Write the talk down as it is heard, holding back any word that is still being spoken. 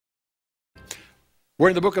We're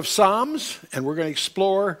in the book of Psalms, and we're going to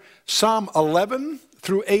explore Psalm 11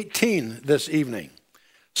 through 18 this evening.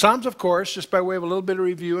 Psalms, of course, just by way of a little bit of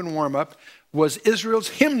review and warm-up, was Israel's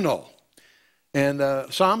hymnal. And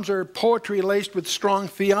Psalms are poetry laced with strong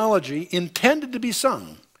theology intended to be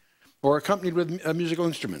sung or accompanied with musical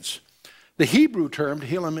instruments. The Hebrew term to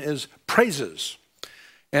hymn is praises.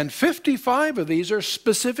 And 55 of these are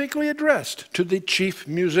specifically addressed to the chief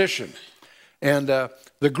musician. And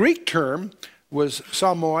the Greek term was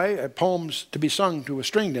psalmoi, poems to be sung to a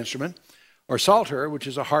stringed instrument, or psalter, which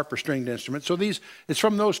is a harp or stringed instrument. So it's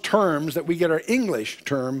from those terms that we get our English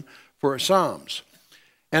term for psalms.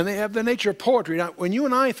 And they have the nature of poetry. Now, when you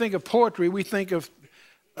and I think of poetry, we think of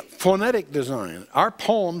phonetic design. Our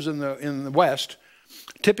poems in the West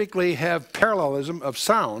typically have parallelism of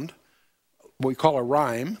sound, what we call a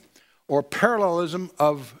rhyme, or parallelism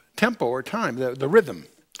of tempo or time, the rhythm.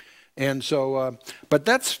 And so, but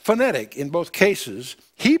that's phonetic in both cases.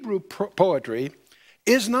 Hebrew poetry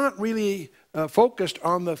is not really focused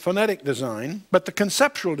on the phonetic design, but the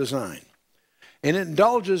conceptual design. And it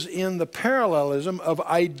indulges in the parallelism of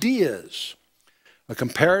ideas, a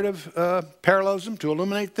comparative parallelism to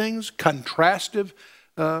illuminate things, contrastive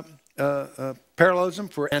parallelism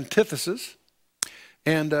for antithesis,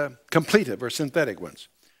 and completive or synthetic ones.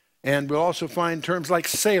 And we'll also find terms like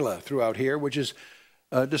Selah throughout here, which is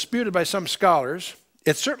disputed by some scholars.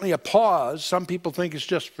 It's certainly a pause. Some people think it's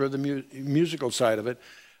just for the musical side of it.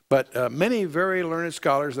 But many very learned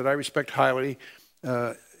scholars that I respect highly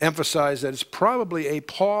emphasize that it's probably a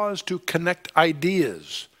pause to connect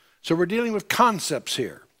ideas. So we're dealing with concepts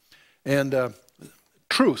here. And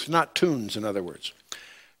truth, not tunes, in other words.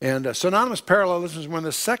 And synonymous parallelism is when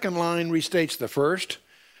the second line restates the first.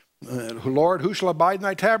 Lord, who shall abide in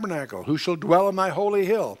thy tabernacle? Who shall dwell in thy holy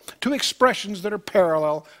hill? Two expressions that are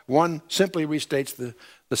parallel. One simply restates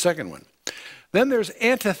the second one. Then there's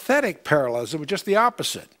antithetic parallelism, which is the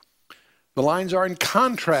opposite. The lines are in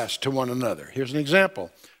contrast to one another. Here's an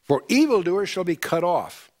example. For evildoers shall be cut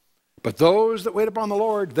off, but those that wait upon the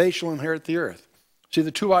Lord, they shall inherit the earth. See,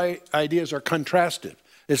 the two ideas are contrastive.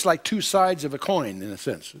 It's like two sides of a coin, in a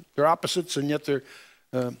sense. They're opposites, and yet they're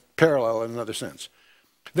parallel in another sense.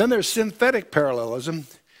 Then there's synthetic parallelism,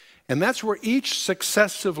 and that's where each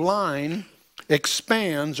successive line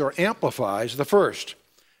expands or amplifies the first.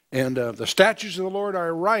 And the statutes of the Lord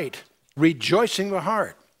are right, rejoicing the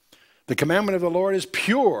heart. The commandment of the Lord is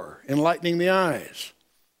pure, enlightening the eyes.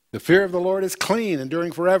 The fear of the Lord is clean,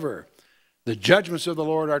 enduring forever. The judgments of the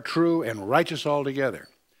Lord are true and righteous altogether.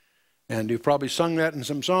 And you've probably sung that in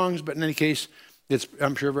some songs, but in any case, it's,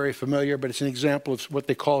 I'm sure, very familiar, but it's an example of what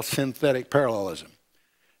they call synthetic parallelism.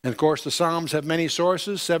 And of course, the Psalms have many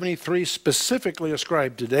sources, 73 specifically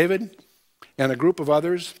ascribed to David, and a group of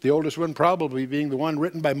others, the oldest one probably being the one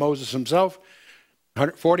written by Moses himself.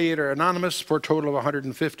 148 are anonymous for a total of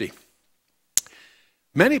 150.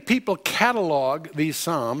 Many people catalog these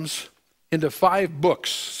Psalms into 5 books,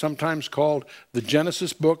 sometimes called the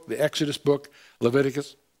Genesis book, the Exodus book,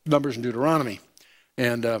 Leviticus, Numbers, and Deuteronomy,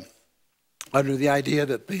 and under the idea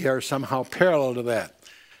that they are somehow parallel to that.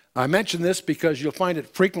 I mention this because you'll find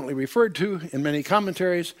it frequently referred to in many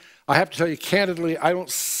commentaries. I have to tell you candidly, I don't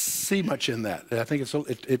see much in that. I think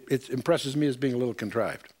it impresses me as being a little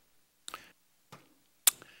contrived.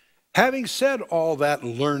 Having said all that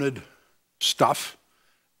learned stuff,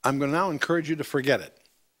 I'm going to now encourage you to forget it.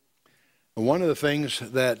 And one of the things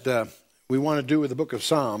that we want to do with the book of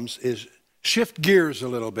Psalms is shift gears a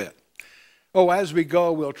little bit. Oh, as we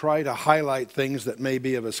go, we'll try to highlight things that may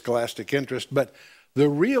be of a scholastic interest, but the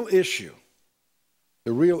real issue,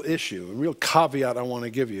 a real caveat I want to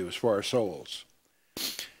give you is for our souls.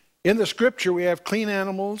 In the scripture, we have clean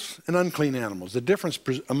animals and unclean animals. The difference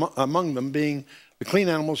among them being the clean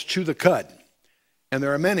animals chew the cud. And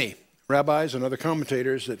there are many rabbis and other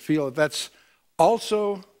commentators that feel that that's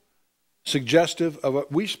also suggestive of what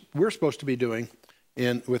we're supposed to be doing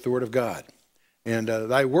with the Word of God. And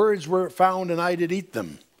thy words were found and I did eat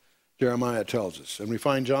them, Jeremiah tells us. And we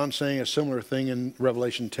find John saying a similar thing in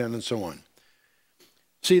Revelation 10 and so on.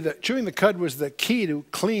 See, chewing the cud was the key to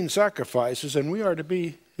clean sacrifices, and we are to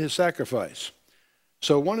be his sacrifice.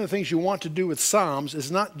 So one of the things you want to do with Psalms is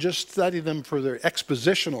not just study them for their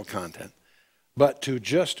expositional content, but to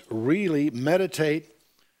just really meditate.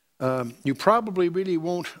 You probably really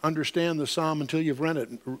won't understand the Psalm until you've read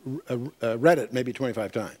it maybe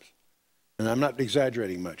 25 times. And I'm not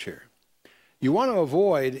exaggerating much here. You want to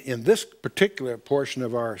avoid, in this particular portion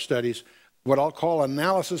of our studies, what I'll call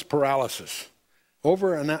analysis paralysis.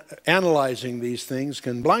 Over-analyzing these things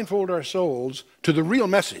can blindfold our souls to the real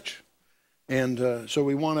message. And so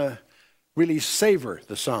we want to really savor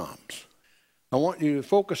the Psalms. I want you to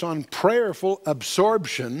focus on prayerful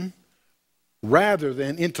absorption rather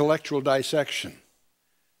than intellectual dissection.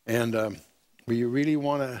 And we really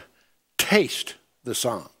want to taste the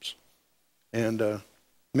Psalms and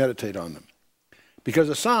meditate on them. Because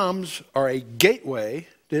the Psalms are a gateway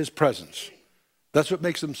to His presence. That's what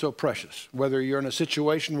makes them so precious. Whether you're in a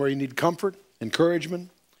situation where you need comfort,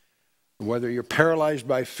 encouragement, whether you're paralyzed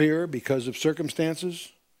by fear because of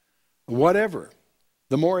circumstances, whatever.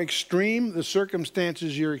 The more extreme the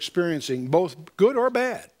circumstances you're experiencing, both good or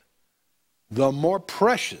bad, the more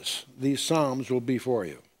precious these Psalms will be for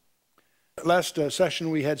you. Last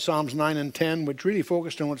session we had Psalms 9 and 10, which really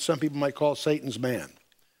focused on what some people might call Satan's man.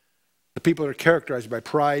 The people that are characterized by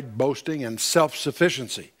pride, boasting, and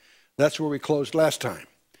self-sufficiency. That's where we closed last time.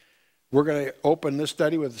 We're going to open this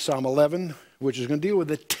study with Psalm 11, which is going to deal with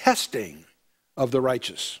the testing of the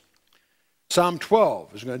righteous. Psalm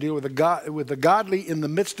 12 is going to deal with the godly in the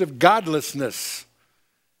midst of godlessness.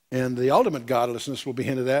 And the ultimate godlessness will be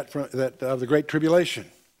hinted at of the Great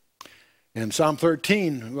Tribulation. And Psalm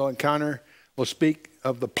 13 will speak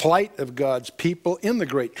of the plight of God's people in the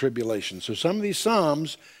Great Tribulation. So some of these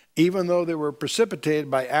Psalms, even though they were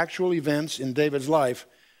precipitated by actual events in David's life,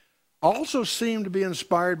 also seem to be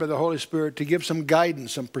inspired by the Holy Spirit to give some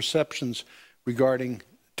guidance, some perceptions regarding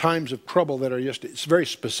times of trouble that are it's very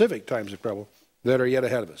specific times of trouble that are yet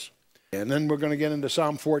ahead of us. And then we're going to get into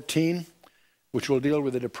Psalm 14, which will deal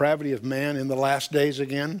with the depravity of man in the last days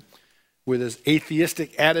again, with his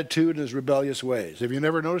atheistic attitude and his rebellious ways. Have you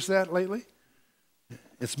never noticed that lately?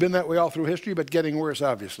 It's been that way all through history, but getting worse,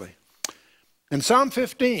 obviously. And Psalm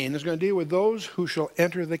 15 is going to deal with those who shall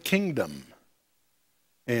enter the kingdom.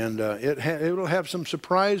 And it will have some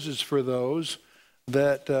surprises for those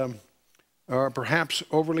that are perhaps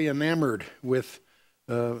overly enamored with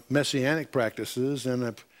messianic practices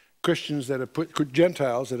and Christians that have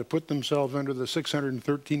Gentiles that have put themselves under the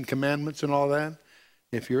 613 commandments and all that.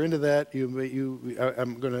 If you're into that,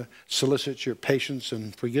 I'm going to solicit your patience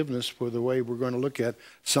and forgiveness for the way we're going to look at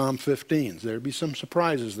Psalm 15. There'll be some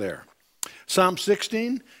surprises there. Psalm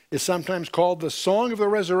 16 is sometimes called the Song of the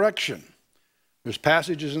Resurrection. There's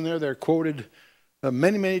passages in there that are quoted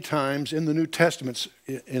many, many times in the New Testaments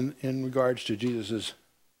in regards to Jesus'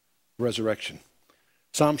 resurrection.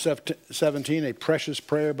 Psalm 17, a precious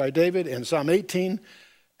prayer by David, and Psalm 18,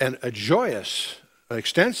 and a joyous,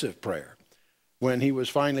 extensive prayer when he was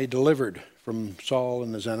finally delivered from Saul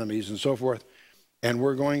and his enemies and so forth. And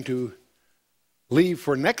we're going to leave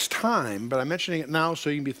for next time, but I'm mentioning it now so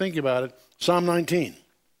you can be thinking about it, Psalm 19.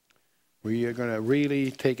 We are going to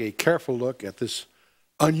really take a careful look at this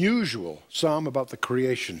unusual psalm about the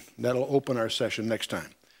creation. That'll open our session next time.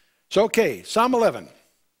 So, okay, Psalm 11.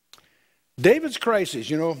 David's crises.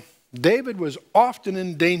 You know, David was often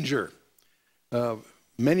in danger.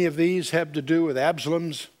 Many of these have to do with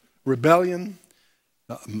Absalom's rebellion.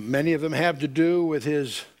 Many of them have to do with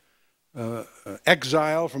his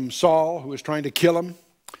exile from Saul, who was trying to kill him.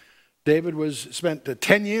 David spent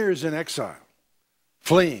 10 years in exile,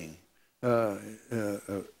 fleeing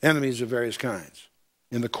enemies of various kinds.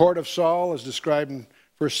 In the court of Saul, as described in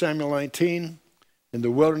 1 Samuel 19, in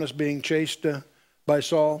the wilderness being chased by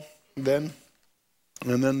Saul then,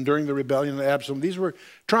 and then during the rebellion of Absalom. These were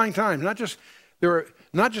trying times, not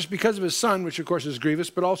just because of his son, which of course is grievous,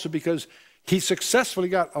 but also because he successfully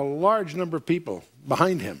got a large number of people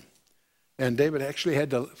behind him. And David actually had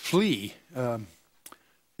to flee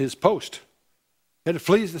his post. He had to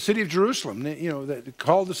flee the city of Jerusalem,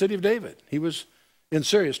 called the city of David. He was in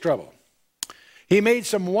serious trouble. He made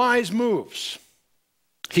some wise moves.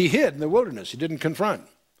 He hid in the wilderness. He didn't confront.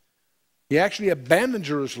 He actually abandoned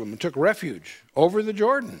Jerusalem and took refuge over the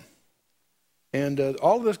Jordan. And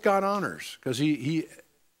all of this God honors because he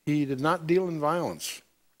did not deal in violence.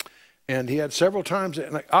 And he had several times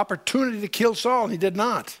an opportunity to kill Saul, and he did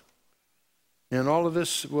not. And all of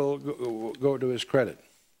this will go to his credit.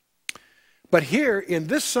 But here in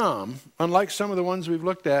this psalm, unlike some of the ones we've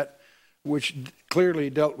looked at, which clearly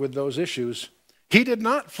dealt with those issues, he did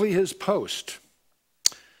not flee his post.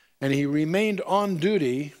 And he remained on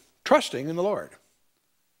duty, trusting in the Lord.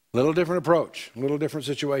 A little different approach, a little different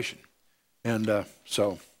situation. And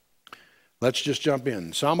so let's just jump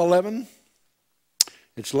in. Psalm 11,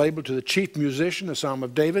 it's labeled to the chief musician, a psalm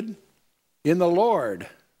of David. In the Lord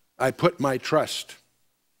I put my trust.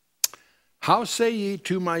 How say ye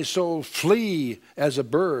to my soul, flee as a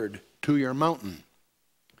bird to your mountain?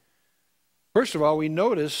 First of all, we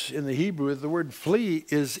notice in the Hebrew that the word flee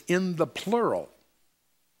is in the plural.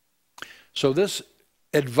 So this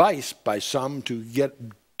advice by some to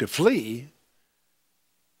flee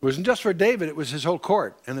wasn't just for David, it was his whole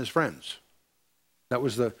court and his friends.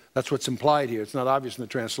 That's what's implied here. It's not obvious in the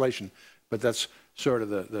translation, but that's sort of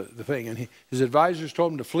the thing. And his advisors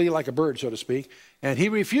told him to flee like a bird, so to speak, and he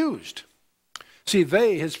refused. See,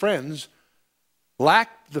 they, his friends,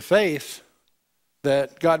 lacked the faith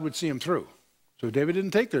that God would see him through. So David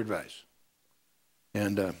didn't take their advice.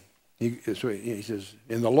 And he says,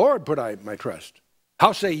 in the Lord put I my trust.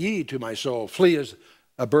 How say ye to my soul, flee as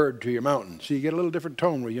a bird to your mountain? So you get a little different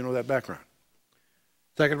tone where you know that background.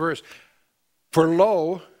 Second verse, for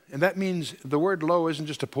lo, and that means the word lo isn't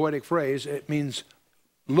just a poetic phrase, it means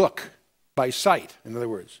look, by sight, in other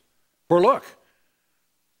words. For look,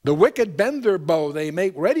 the wicked bend their bow, they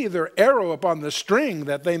make ready their arrow upon the string,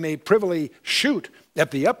 that they may privily shoot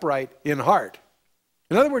at the upright in heart.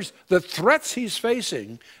 In other words, the threats he's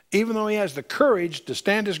facing, even though he has the courage to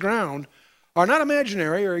stand his ground, are not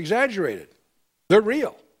imaginary or exaggerated. They're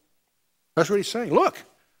real. That's what he's saying. Look,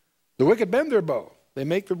 the wicked bend their bow. They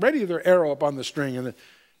make ready their arrow upon the string, and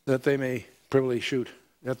that they may privily shoot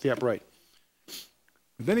at the upright.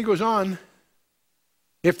 But then he goes on,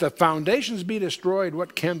 if the foundations be destroyed,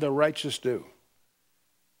 what can the righteous do?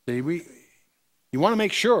 See, you want to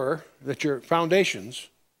make sure that your foundations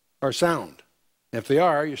are sound. If they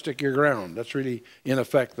are, you stick your ground. That's really, in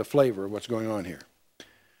effect, the flavor of what's going on here.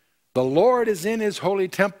 The Lord is in his holy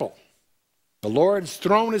temple. The Lord's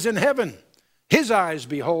throne is in heaven. His eyes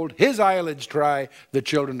behold, his eyelids try the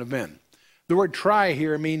children of men. The word try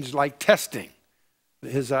here means like testing.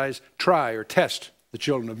 His eyes try or test the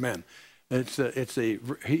children of men. And it's a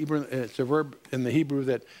verb in the Hebrew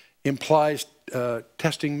that implies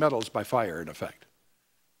testing metals by fire, in effect.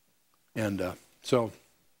 And so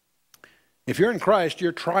if you're in Christ,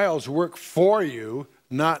 your trials work for you,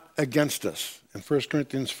 not against us. In 1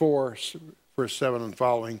 Corinthians 4, verse 7 and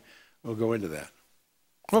following, we'll go into that.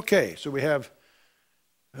 Okay, so we have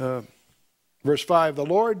verse 5, the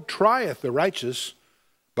Lord trieth the righteous,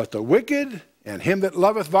 but the wicked and him that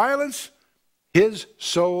loveth violence, his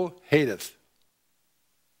soul hateth.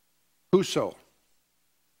 Whose soul?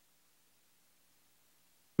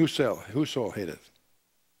 Whose soul hateth?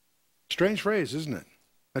 Strange phrase, isn't it?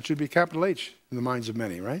 That should be capital H in the minds of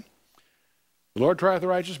many, right? The Lord trieth the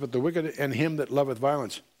righteous, but the wicked and him that loveth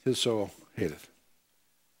violence, his soul hateth.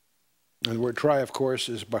 And the word try, of course,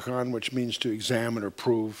 is bachan, which means to examine or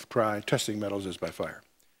prove. Try, testing metals is by fire.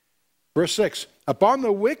 Verse 6, upon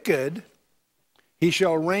the wicked he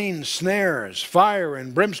shall rain snares, fire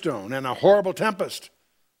and brimstone, and a horrible tempest.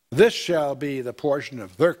 This shall be the portion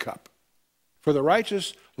of their cup. For the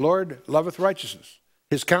righteous, Lord loveth righteousness.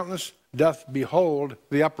 His countenance doth behold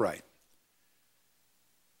the upright.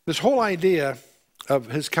 This whole idea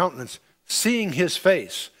of his countenance, seeing his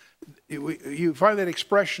face, you find that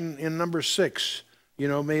expression in number 6,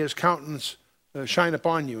 may his countenance shine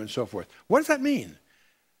upon you and so forth. What does that mean?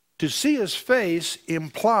 To see his face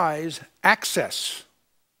implies access.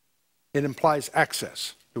 It implies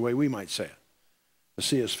access, the way we might say it, to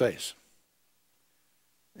see his face.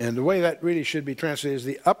 And the way that really should be translated is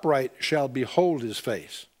the upright shall behold his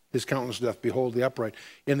face. His countenance doth behold the upright.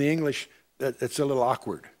 In the English, it's a little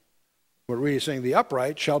awkward. We're really saying the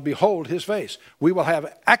upright shall behold his face. We will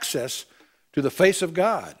have access to the face of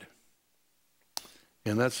God.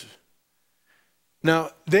 And that's...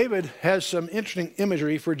 Now, David has some interesting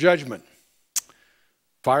imagery for judgment.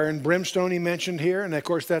 Fire and brimstone he mentioned here, and of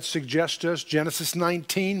course that suggests to us Genesis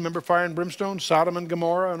 19. Remember fire and brimstone, Sodom and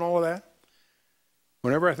Gomorrah and all of that?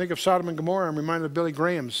 Whenever I think of Sodom and Gomorrah, I'm reminded of Billy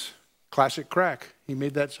Graham's classic crack. He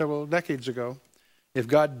made that several decades ago. If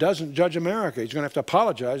God doesn't judge America, he's going to have to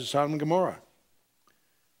apologize to Sodom and Gomorrah.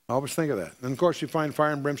 I always think of that. And of course you find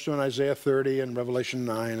fire and brimstone in Isaiah 30 and Revelation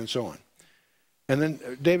 9 and so on. And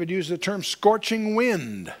then David used the term scorching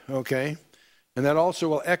wind, okay? And that also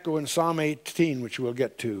will echo in Psalm 18, which we'll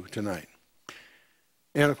get to tonight.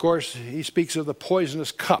 And of course, he speaks of the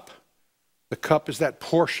poisonous cup. The cup is that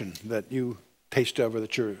portion that you taste of or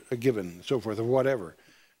that you're given, and so forth, or whatever.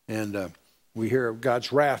 And we hear of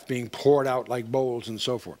God's wrath being poured out like bowls and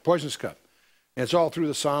so forth. Poisonous cup. And it's all through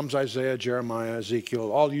the Psalms, Isaiah, Jeremiah,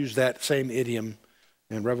 Ezekiel, all use that same idiom.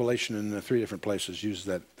 And Revelation in 3 different places uses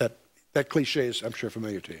that cliche is, I'm sure,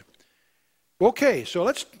 familiar to you. Okay,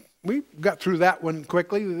 so we got through that one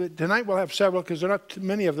quickly. Tonight we'll have several because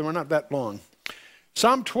many of them are not that long.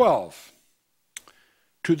 Psalm 12,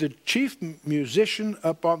 to the chief musician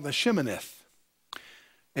up on the Sheminith,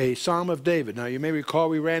 a psalm of David. Now you may recall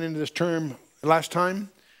we ran into this term last time.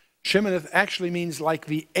 Sheminith actually means like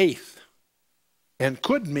the eighth and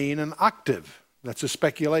could mean an octave. That's a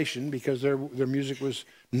speculation because their music was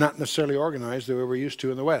not necessarily organized the way we're used to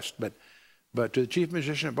in the West. But to the chief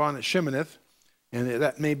musician upon the Sheminith, and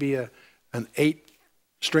that may be an 8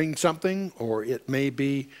 string something, or it may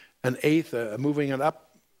be an eighth, moving an up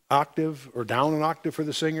octave or down an octave for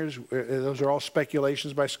the singers. Those are all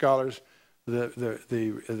speculations by scholars.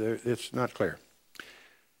 It's not clear.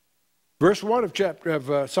 Verse 1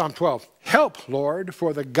 of Psalm 12. Help, Lord,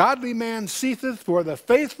 for the godly man ceaseth, for the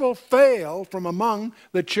faithful fail from among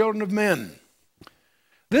the children of men.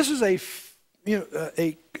 This is a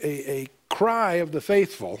cry of the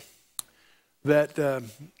faithful that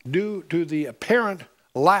due to the apparent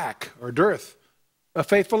lack or dearth of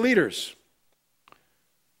faithful leaders.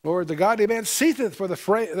 Lord, the godly man ceaseth, for the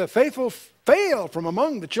faithful fail from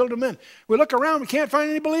among the children of men. We look around, we can't find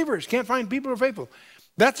any believers, can't find people who are faithful.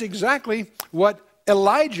 That's exactly what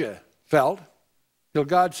Elijah felt, till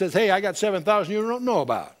God says, hey, I got 7,000 you don't know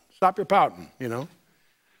about. Stop your pouting, you know.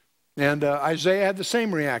 And Isaiah had the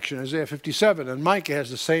same reaction, Isaiah 57, and Micah has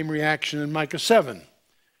the same reaction in Micah 7.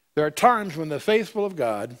 There are times when the faithful of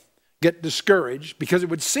God get discouraged because it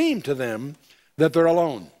would seem to them that they're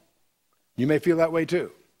alone. You may feel that way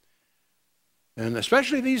too. And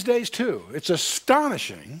especially these days too. It's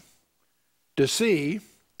astonishing to see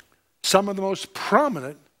some of the most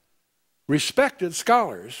prominent, respected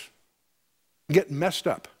scholars get messed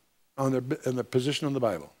up on their position on the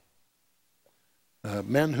Bible.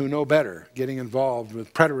 Men who know better getting involved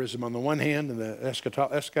with preterism on the one hand in the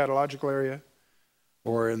eschatological area,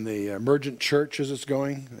 or in the emergent church as it's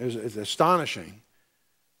going. It's astonishing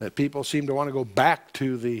that people seem to want to go back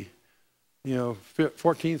to the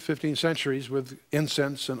 14th, 15th centuries with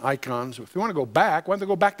incense and icons. If you want to go back, why don't they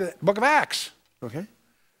go back to the book of Acts? Okay?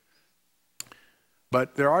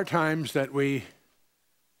 But there are times that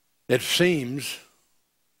it seems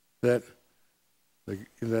that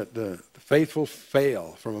the faithful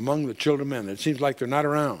fail from among the children of men. It seems like they're not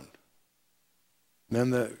around. And then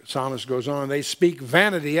the psalmist goes on, they speak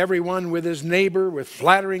vanity, everyone with his neighbor, with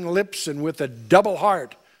flattering lips, and with a double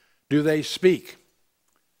heart do they speak.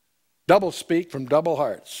 Double speak from double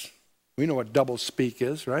hearts. We know what double speak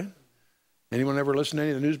is, right? Anyone ever listen to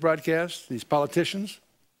any of the news broadcasts, these politicians?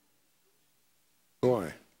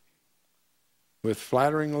 Boy, with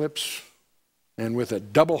flattering lips and with a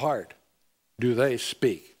double heart do they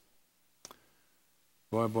speak.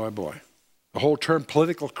 Boy, boy, boy. The whole term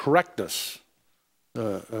political correctness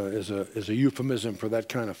is a euphemism for that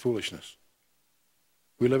kind of foolishness.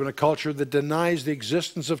 We live in a culture that denies the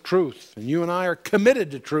existence of truth, and you and I are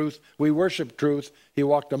committed to truth. We worship truth. He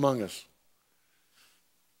walked among us.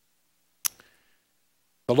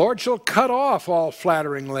 The Lord shall cut off all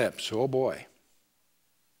flattering lips, oh boy,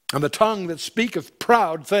 and the tongue that speaketh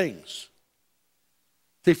proud things.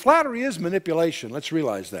 See, flattery is manipulation. Let's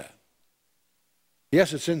realize that.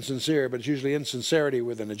 Yes, it's insincere, but it's usually insincerity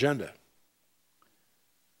with an agenda.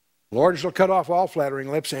 The Lord shall cut off all flattering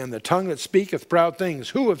lips, and the tongue that speaketh proud things.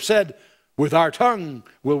 Who have said, with our tongue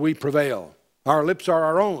will we prevail? Our lips are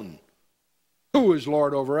our own. Who is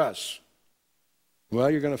Lord over us? Well,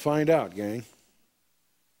 you're going to find out, gang.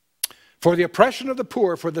 For the oppression of the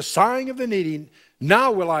poor, for the sighing of the needy,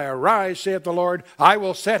 now will I arise, saith the Lord. I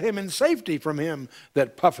will set him in safety from him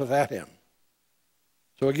that puffeth at him.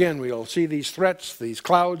 So again, we'll see these threats, these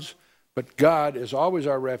clouds, but God is always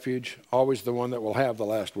our refuge, always the one that will have the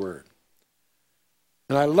last word.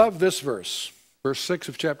 And I love this verse, verse 6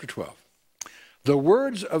 of chapter 12. The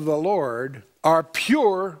words of the Lord are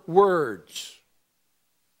pure words,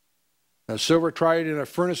 as silver tried in a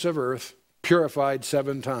furnace of earth, purified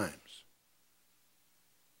 7 times.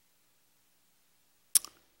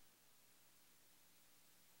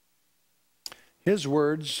 His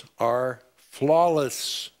words are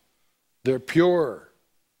flawless. They're pure.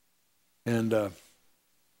 And there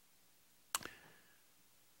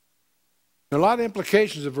are a lot of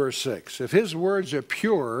implications of verse 6. If his words are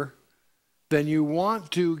pure, then you want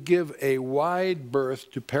to give a wide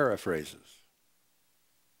berth to paraphrases.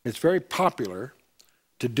 It's very popular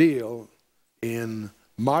to deal in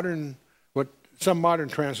modern, what some modern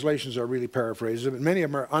translations are really paraphrases, but many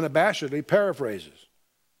of them are unabashedly paraphrases.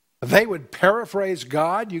 If they would paraphrase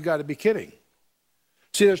God, you got to be kidding.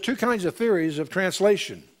 See, there's 2 kinds of theories of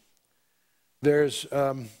translation. There's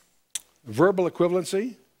verbal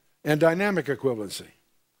equivalency and dynamic equivalency.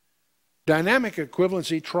 Dynamic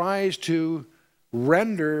equivalency tries to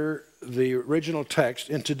render the original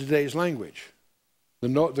text into today's language.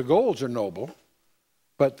 The goals are noble,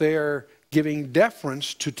 but they are giving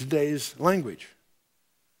deference to today's language.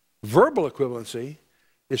 Verbal equivalency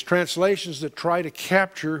is translations that try to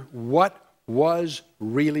capture what was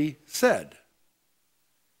really said.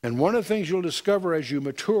 And one of the things you'll discover as you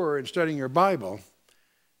mature in studying your Bible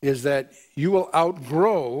is that you will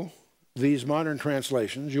outgrow these modern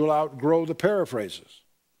translations. You will outgrow the paraphrases.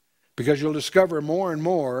 because you'll discover more and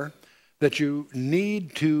more that you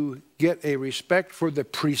need to get a respect for the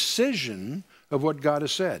precision of what God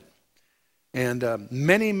has said. And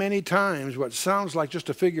many, many times what sounds like just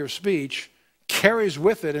a figure of speech carries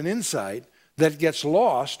with it an insight that gets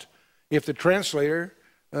lost if the translator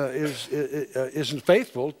isn't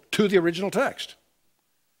faithful to the original text.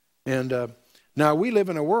 And now we live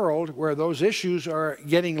in a world where those issues are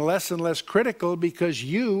getting less and less critical because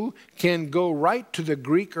you can go right to the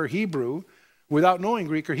Greek or Hebrew without knowing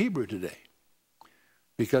Greek or Hebrew today.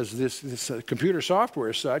 Because this computer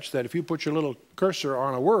software is such that if you put your little cursor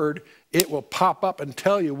on a word, it will pop up and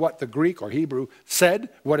tell you what the Greek or Hebrew said,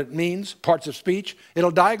 what it means, parts of speech.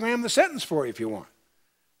 It'll diagram the sentence for you if you want.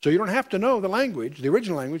 So you don't have to know the language, the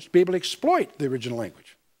original language, to be able to exploit the original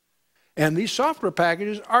language. And these software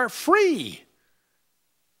packages are free.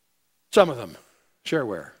 Some of them,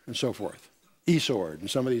 shareware and so forth, eSword and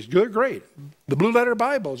some of these, they're great. The Blue Letter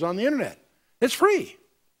Bible is on the internet. It's free.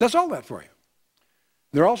 That's all that for you.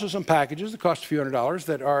 There are also some packages that cost a few $100s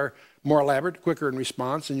that are more elaborate, quicker in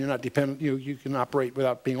response, and you're not dependent. You can operate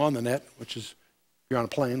without being on the net, which is, if you're on a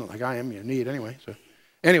plane like I am, you need anyway.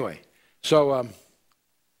 So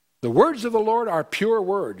the words of the Lord are pure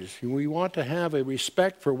words. We want to have a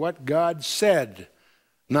respect for what God said,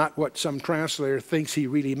 not what some translator thinks he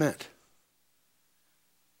really meant.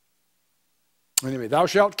 Anyway, thou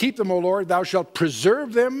shalt keep them, O Lord. Thou shalt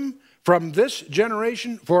preserve them from this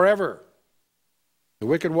generation forever. The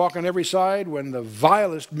wicked walk on every side when the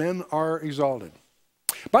vilest men are exalted.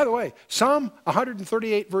 By the way, Psalm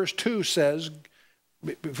 138 verse 2 says,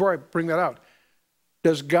 before I bring that out,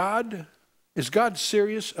 is God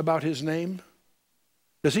serious about his name?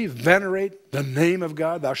 Does he venerate the name of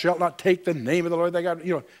God? Thou shalt not take the name of the Lord thy God.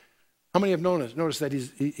 You know, how many have noticed that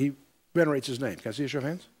he venerates his name? Can I see a show of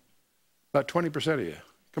hands? About 20% of you.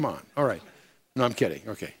 Come on. All right. No, I'm kidding.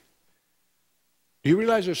 Okay. Do you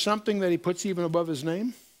realize there's something that he puts even above his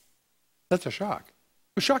name? That's a shock.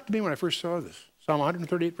 It was a shock to me when I first saw this. Psalm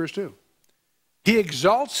 138 verse 2. He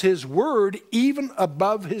exalts his word even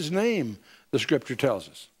above his name, the scripture tells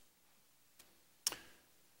us.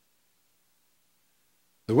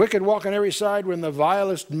 The wicked walk on every side when the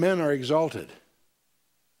vilest men are exalted.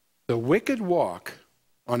 The wicked walk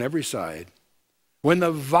on every side when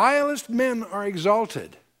the vilest men are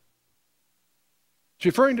exalted. It's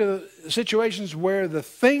referring to the situations where the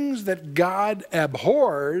things that God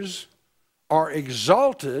abhors are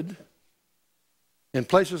exalted in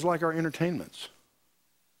places like our entertainments.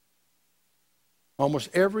 Almost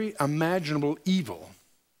every imaginable evil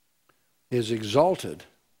is exalted.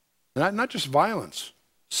 Not just violence,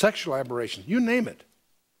 sexual aberrations, you name it,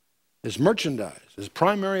 is merchandise, is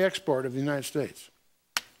primary export of the United States.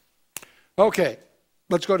 Okay,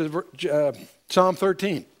 let's go to Psalm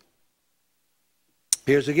 13.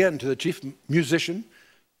 Here's again to the chief musician,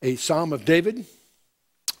 a psalm of David.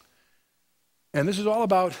 And this is all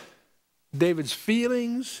about David's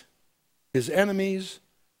feelings, his enemies,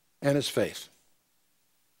 and his faith.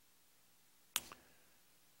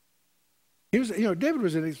 He was, David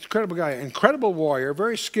was an incredible guy, incredible warrior,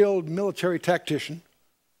 very skilled military tactician,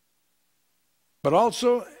 but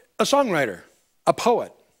also a songwriter, a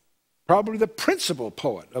poet, probably the principal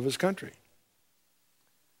poet of his country.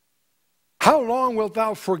 How long wilt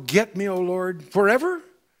thou forget me, O Lord, forever?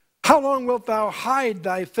 How long wilt thou hide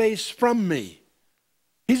thy face from me?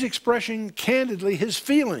 He's expressing candidly his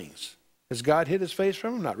feelings. Has God hid his face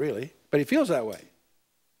from him? Not really, but he feels that way.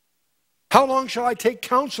 How long shall I take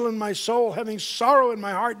counsel in my soul, having sorrow in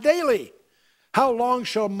my heart daily? How long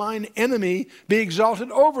shall mine enemy be exalted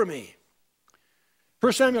over me?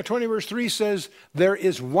 1 Samuel 20 verse 3 says,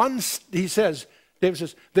 David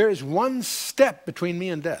says, there is one step between me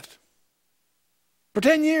and death. For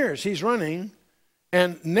 10 years he's running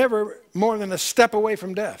and never more than a step away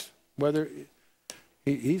from death.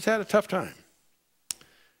 He's had a tough time.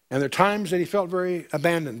 And there are times that he felt very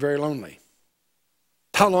abandoned, very lonely.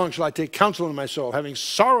 How long shall I take counsel in my soul, having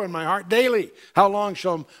sorrow in my heart daily? How long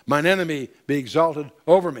shall mine enemy be exalted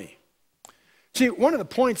over me? See, one of the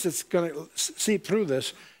points that's going to seep through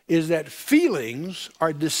this is that feelings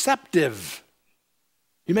are deceptive.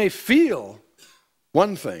 You may feel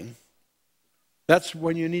one thing. That's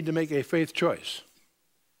when you need to make a faith choice.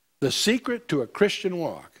 The secret to a Christian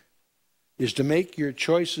walk is to make your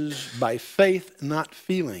choices by faith, not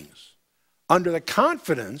feelings, under the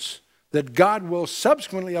confidence that God will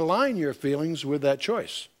subsequently align your feelings with that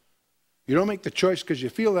choice. You don't make the choice because you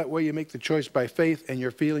feel that way. You make the choice by faith, and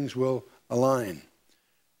your feelings will align.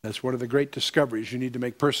 That's one of the great discoveries you need to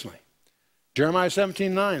make personally. Jeremiah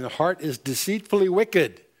 17:9, the heart is deceitfully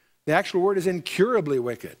wicked. The actual word is incurably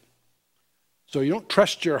wicked. So you don't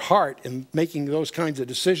trust your heart in making those kinds of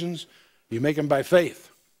decisions. You make them by faith.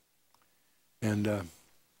 And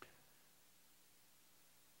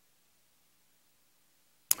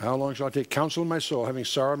how long shall I take counsel in my soul, having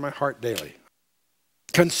sorrow in my heart daily?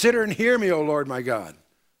 Consider and hear me, O Lord my God.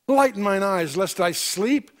 Lighten mine eyes, lest I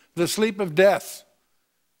sleep the sleep of death.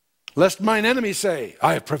 Lest mine enemies say,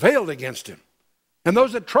 I have prevailed against him. And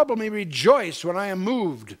those that trouble me rejoice when I am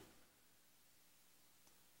moved.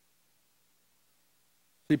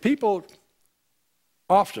 See, people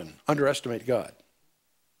often underestimate God.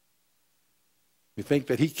 You think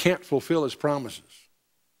that he can't fulfill his promises.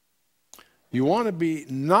 You want to be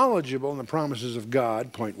knowledgeable in the promises of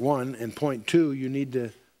God, point one, and point two, you need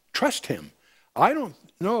to trust him. I don't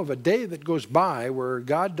know of a day that goes by where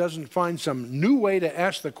God doesn't find some new way to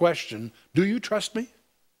ask the question, do you trust me?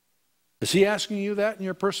 Is he asking you that in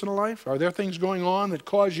your personal life? Are there things going on that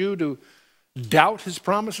cause you to doubt his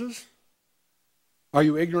promises? Are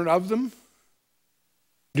you ignorant of them?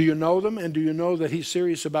 Do you know them, and do you know that he's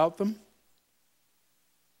serious about them?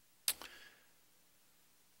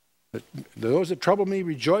 Those that trouble me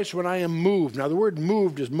rejoice when I am moved. Now the word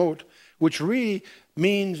moved is mot, which really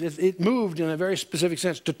means it moved in a very specific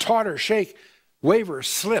sense, to totter, shake, waver,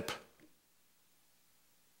 slip.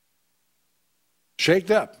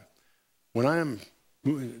 Shaked up. When I am,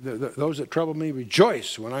 those that trouble me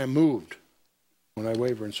rejoice when I am moved, when I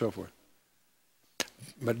waver and so forth.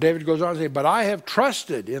 But David goes on to say, but I have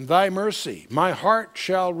trusted in thy mercy. My heart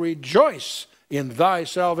shall rejoice in thy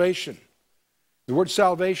salvation. The word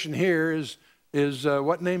salvation here is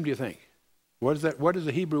what name do you think? What is that? What is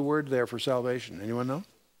the Hebrew word there for salvation? Anyone know?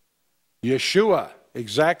 Yeshua.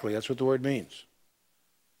 Exactly. That's what the word means.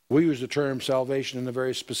 We use the term salvation in a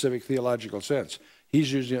very specific theological sense.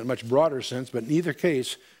 He's using it in a much broader sense, but in either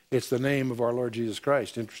case, it's the name of our Lord Jesus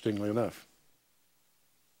Christ, interestingly enough.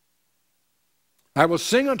 I will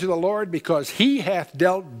sing unto the Lord because he hath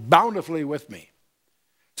dealt bountifully with me.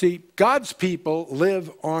 See, God's people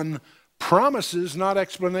live on promises, not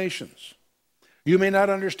explanations. You may not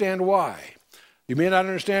understand why. You may not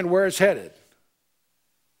understand where it's headed.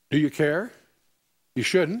 Do you care? You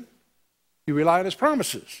shouldn't. You rely on his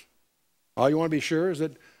promises. All you want to be sure is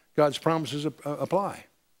that God's promises apply.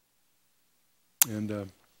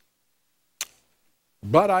 And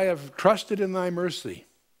but I have trusted in thy mercy.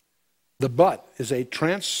 The but is a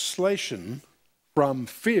translation from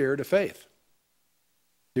fear to faith.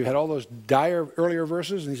 You had all those dire earlier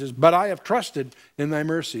verses, and he says, but I have trusted in thy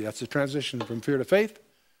mercy. That's the transition from fear to faith,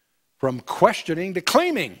 from questioning to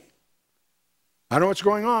claiming. I don't know what's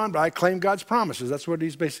going on, but I claim God's promises. That's what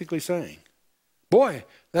he's basically saying. Boy,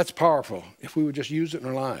 that's powerful if we would just use it in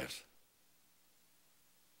our lives.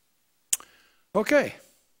 Okay,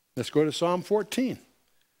 let's go to Psalm 14.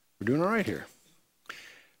 We're doing all right here.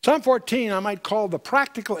 Psalm 14 I might call the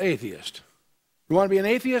practical atheist. You want to be an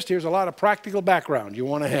atheist? Here's a lot of practical background you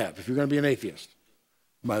want to have if you're going to be an atheist,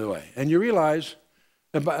 by the way. And you realize,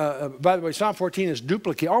 by the way, Psalm 14 is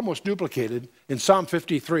almost duplicated in Psalm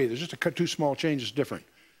 53. There's just two small changes different.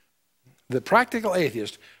 The practical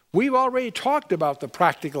atheist, we've already talked about the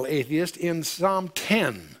practical atheist in Psalm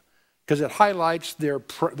 10 because it highlights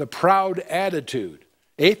the proud attitude.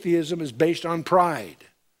 Atheism is based on pride.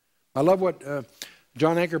 I love what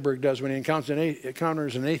John Ankerberg does when he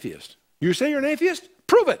encounters an atheist. You say you're an atheist?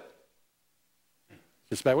 Prove it.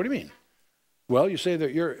 It's bad. What do you mean? Well, you say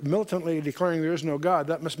that you're militantly declaring there is no God.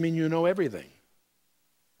 That must mean you know everything.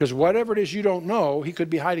 Because whatever it is you don't know, he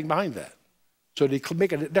could be hiding behind that. So to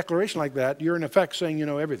make a declaration like that, you're in effect saying you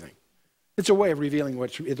know everything. It's a way of revealing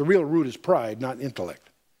the real root is pride, not intellect.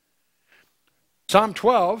 Psalm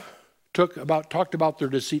 12 talked about their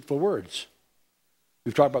deceitful words.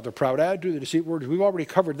 We've talked about their proud attitude, the deceitful words. We've already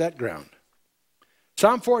covered that ground.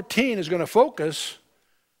 Psalm 14 is going to focus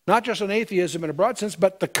not just on atheism in a broad sense,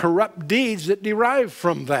 but the corrupt deeds that derive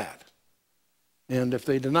from that. And if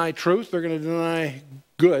they deny truth, they're going to deny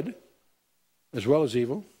good as well as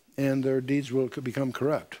evil, and their deeds will become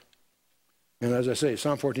corrupt. And as I say,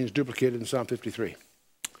 Psalm 14 is duplicated in Psalm 53.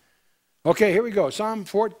 Okay, here we go. Psalm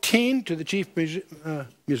 14 to the chief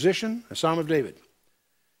musician, a Psalm of David.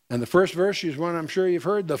 And the first verse is one I'm sure you've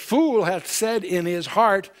heard. The fool hath said in his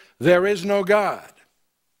heart, there is no God.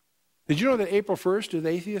 Did you know that April 1st is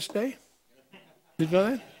Atheist Day? Did you know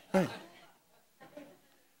that? Right.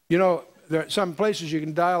 You know, there are some places you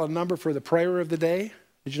can dial a number for the prayer of the day.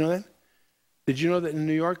 Did you know that? Did you know that in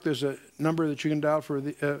New York there's a number that you can dial for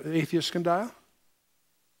the atheists can dial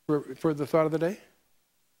for the thought of the day?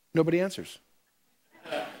 Nobody answers.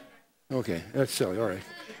 Okay, that's silly. All right.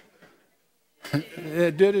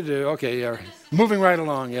 Okay, yeah. Moving right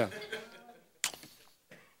along, yeah.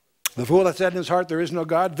 The fool hath said in his heart, there is no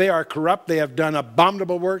God. They are corrupt. They have done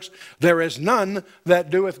abominable works. There is none that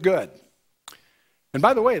doeth good. And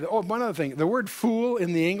by the way, one other thing. The word fool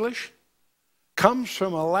in the English comes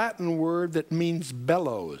from a Latin word that means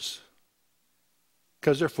bellows.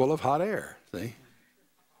 Because they're full of hot air, see?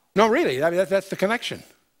 No, really, I mean, that's the connection.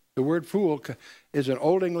 The word fool is an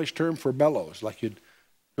Old English term for bellows, like you'd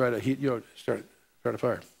try to heat, start a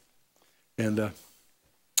fire. And the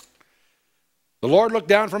Lord looked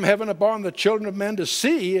down from heaven upon the children of men to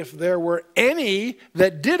see if there were any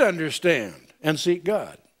that did understand and seek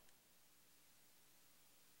God.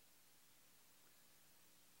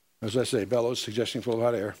 As I say, bellows, suggesting full of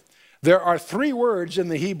hot air. There are 3 words in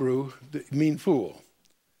the Hebrew that mean fool.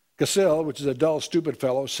 Gasil, which is a dull, stupid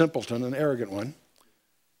fellow, simpleton, an arrogant one.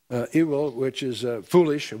 Evil, which is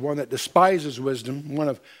foolish, one that despises wisdom,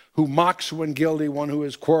 one who mocks when guilty, one who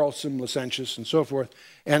is quarrelsome, licentious, and so forth.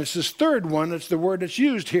 And it's this third one, it's the word that's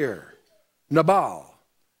used here, Nabal.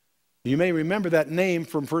 You may remember that name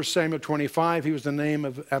from 1 Samuel 25. He was the name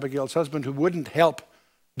of Abigail's husband who wouldn't help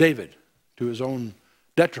David to his own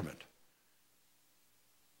detriment.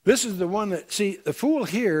 This is the one that, see, the fool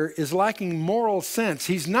here is lacking moral sense.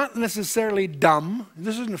 He's not necessarily dumb.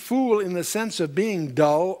 This isn't a fool in the sense of being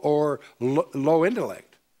dull or low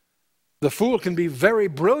intellect. The fool can be very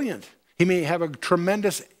brilliant. He may have a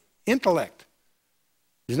tremendous intellect.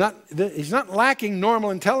 He's not lacking normal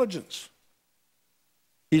intelligence.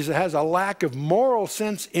 He has a lack of moral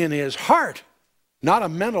sense in his heart, not a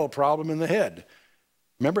mental problem in the head.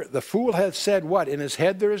 Remember, the fool has said what? In his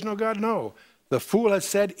head there is no God? No. The fool has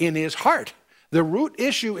said in his heart. The root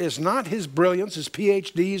issue is not his brilliance, his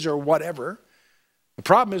PhDs or whatever. The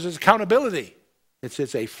problem is his accountability. It's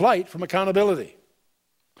a flight from accountability.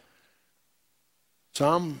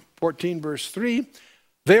 Psalm 14 verse 3,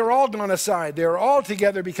 they are all gone aside. They are all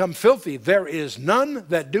together become filthy. There is none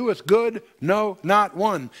that doeth good, no, not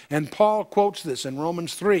one. And Paul quotes this in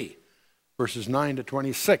Romans 3 verses 9 to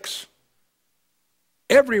 26.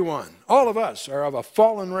 Everyone, all of us, are of a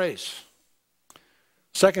fallen race.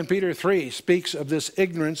 2 Peter 3 speaks of this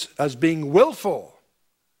ignorance as being willful.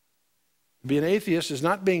 To be an atheist is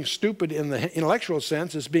not being stupid in the intellectual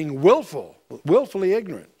sense, it's being willful, willfully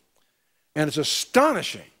ignorant. And it's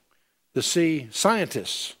astonishing to see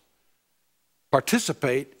scientists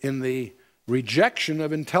participate in the rejection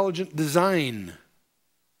of intelligent design.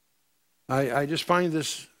 I just find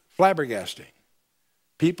this flabbergasting.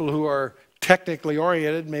 People who are technically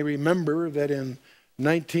oriented may remember that in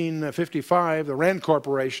 1955, the Rand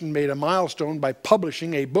Corporation made a milestone by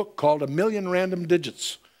publishing a book called A Million Random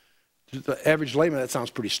Digits. To the average layman, that sounds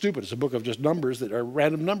pretty stupid. It's a book of just numbers that are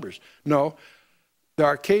random numbers. No, there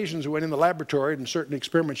are occasions when in the laboratory and certain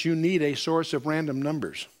experiments you need a source of random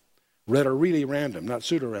numbers that are really random, not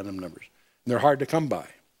pseudo-random numbers. And they're hard to come by,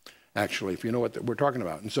 actually, if you know what we're talking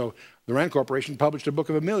about. And so the Rand Corporation published a book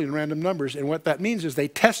of 1 million random numbers, and what that means is they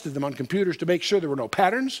tested them on computers to make sure there were no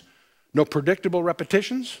patterns, no predictable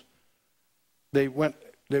repetitions. They went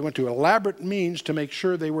to elaborate means to make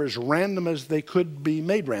sure they were as random as they could be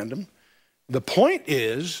made random. The point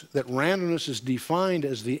is that randomness is defined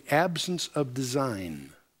as the absence of design.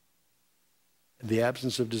 The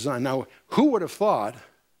absence of design. Now, who would have thought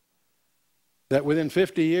that within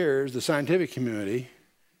 50 years the scientific community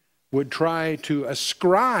would try to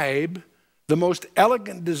ascribe the most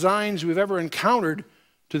elegant designs we've ever encountered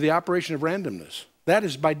to the operation of randomness? That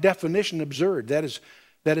is by definition absurd. That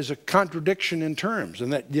is a contradiction in terms,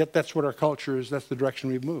 and yet that's what our culture is. That's the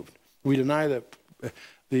direction we've moved. We deny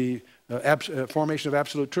the formation of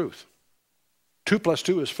absolute truth. 2 plus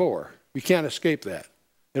 2 is 4. We can't escape that.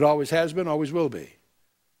 It always has been, always will be.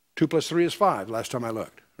 2 plus 3 is 5, last time I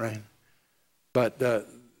looked, right? But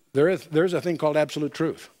there is a thing called absolute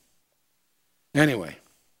truth. Anyway,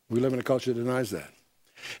 we live in a culture that denies that.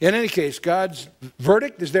 In any case, God's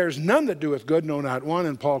verdict is there is none that doeth good, no, not one.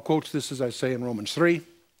 And Paul quotes this, as I say, in Romans 3.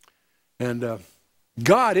 And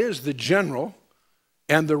God is the general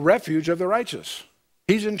and the refuge of the righteous.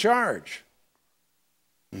 He's in charge.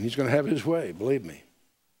 And he's going to have his way, believe me.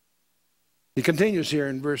 He continues here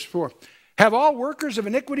in verse 4. Have all workers of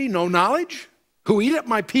iniquity no knowledge, who eat up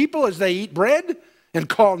my people as they eat bread, and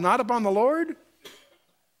call not upon the Lord?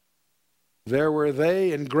 There were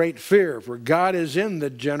they in great fear, for God is in the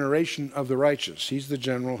generation of the righteous. He's the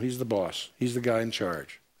general, he's the boss, he's the guy in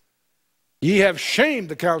charge. Ye have shamed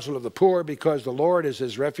the counsel of the poor, because the Lord is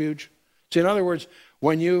his refuge. See, in other words,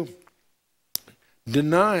 when you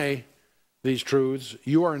deny these truths,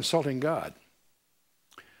 you are insulting God.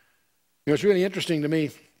 You know, it's really interesting to me.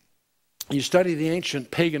 You study the ancient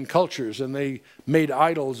pagan cultures, and they made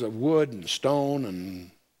idols of wood and stone and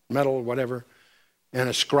metal, whatever. and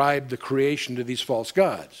ascribed the creation to these false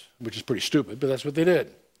gods, which is pretty stupid, but that's what they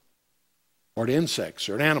did. Or to insects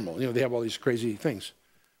or an animal. You know, they have all these crazy things.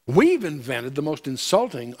 We've invented the most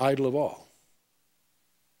insulting idol of all.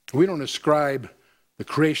 We don't ascribe the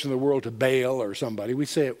creation of the world to Baal or somebody. We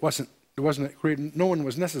say it wasn't created, no one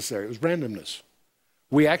was necessary. It was randomness.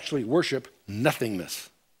 We actually worship nothingness.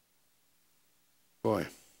 Boy,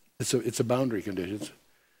 it's a boundary condition.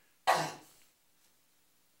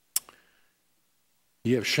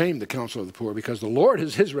 Ye have shamed the counsel of the poor, because the Lord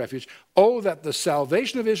is his refuge. Oh, that the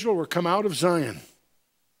salvation of Israel were come out of Zion.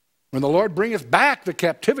 When the Lord bringeth back the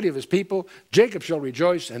captivity of his people, Jacob shall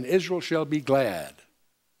rejoice, and Israel shall be glad.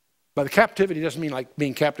 But the captivity doesn't mean like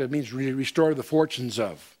being captive. It means restore the fortunes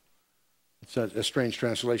of. It's a strange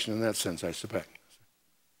translation in that sense, I suspect.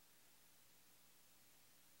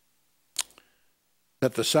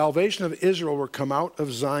 That the salvation of Israel were come out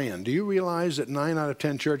of Zion. Do you realize that 9 out of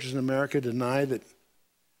 10 churches in America deny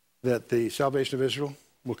that the salvation of Israel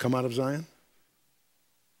will come out of Zion?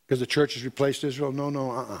 Because the church has replaced Israel?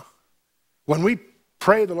 No. When we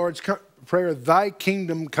pray the Lord's Prayer, thy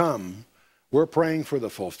kingdom come, we're praying for the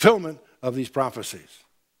fulfillment of these prophecies.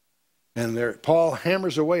 And Paul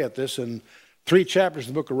hammers away at this in 3 chapters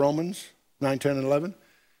in the book of Romans, 9, 10, and 11.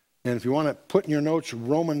 And if you want to put in your notes,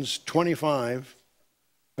 Romans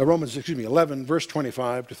 11, verse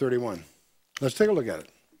 25 to 31. Let's take a look at it.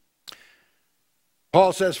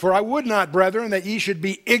 Paul says, for I would not, brethren, that ye should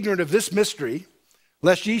be ignorant of this mystery,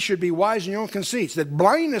 lest ye should be wise in your own conceits, that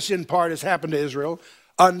blindness in part has happened to Israel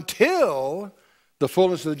until the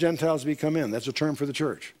fullness of the Gentiles be come in. That's a term for the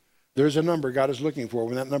church. There's a number God is looking for.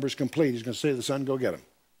 When that number is complete, he's going to say to the Son, go get him.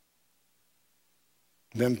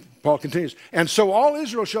 Then Paul continues, and so all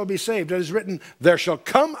Israel shall be saved. It is written, there shall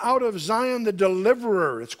come out of Zion the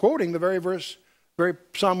deliverer. It's quoting the very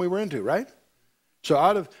psalm we were into, right? So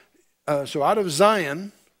out of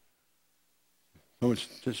Zion,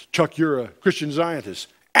 Chuck, you're a Christian Zionist.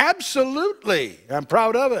 Absolutely, I'm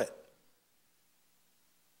proud of it.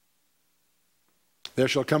 There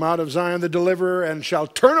shall come out of Zion the deliverer, and shall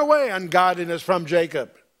turn away ungodliness from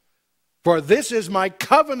Jacob. For this is my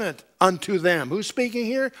covenant unto them. Who's speaking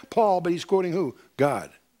here? Paul, but he's quoting who?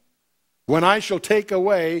 God. When I shall take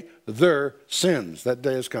away their sins. That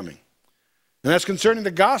day is coming. And as concerning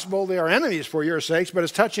the gospel, they are enemies for your sakes, but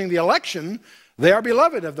as touching the election, they are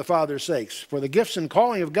beloved of the Father's sakes. For the gifts and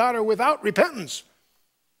calling of God are without repentance.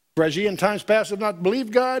 For as ye in times past have not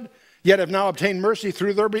believed God, yet have now obtained mercy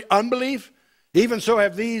through their unbelief, even so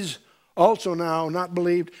have these also now not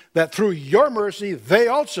believed, that through your mercy they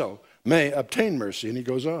also may obtain mercy. And he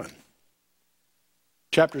goes on.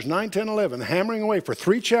 Chapters 9, 10, 11, hammering away for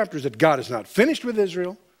 3 chapters that God is not finished with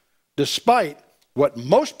Israel, despite what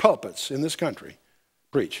most pulpits in this country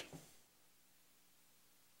preach.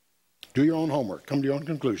 Do your own homework. Come to your own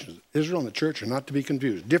conclusions. Israel and the church are not to be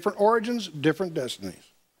confused. Different origins, different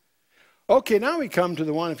destinies. Okay, now we come to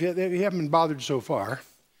the one, if you haven't been bothered so far,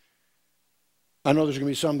 I know there's going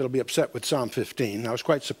to be some that will be upset with Psalm 15. I was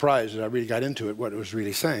quite surprised as I really got into it, what it was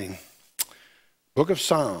really saying. Book of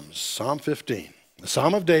Psalms, Psalm 15. The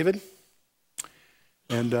Psalm of David.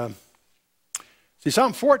 And see,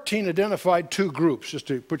 Psalm 14 identified 2 groups, just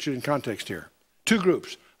to put you in context here. 2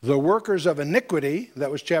 groups. The workers of iniquity, that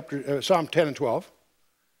was Psalm 10 and 12.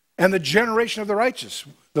 And the generation of the righteous,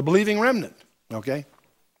 the believing remnant. Okay?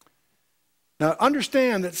 Now,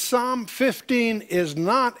 understand that Psalm 15 is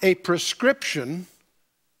not a prescription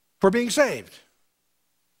for being saved.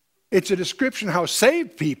 It's a description of how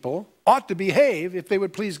saved people ought to behave if they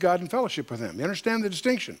would please God and fellowship with him. You understand the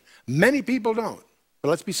distinction? Many people don't, but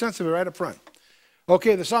let's be sensitive right up front.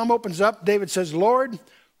 Okay, the psalm opens up. David says, Lord,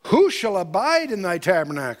 who shall abide in thy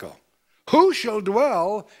tabernacle? Who shall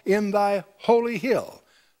dwell in thy holy hill?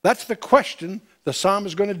 That's the question the psalm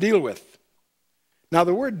is going to deal with. Now,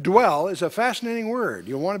 the word dwell is a fascinating word.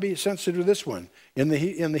 You'll want to be sensitive to this one. In the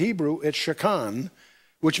Hebrew, it's shakan,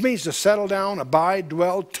 which means to settle down, abide,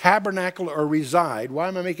 dwell, tabernacle, or reside. Why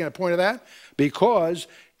am I making a point of that? Because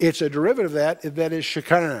it's a derivative of that is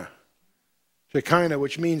Shekinah. Shekinah,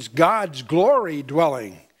 which means God's glory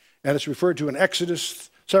dwelling. And it's referred to in Exodus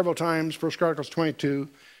several times, 1 Chronicles 22,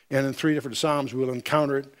 and in 3 different Psalms. We'll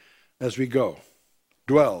encounter it as we go.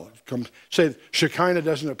 Dwell. Say Shekinah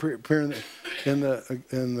doesn't appear in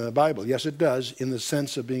the Bible. Yes, it does, in the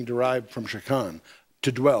sense of being derived from Shekan,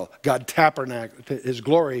 to dwell. God tabernacled, his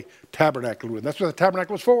glory tabernacled with. That's what the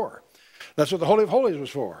tabernacle was for. That's what the Holy of Holies was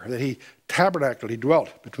for, that he tabernacled, he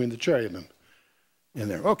dwelt between the cherubim in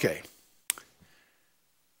there. Okay.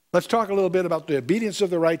 Let's talk a little bit about the obedience of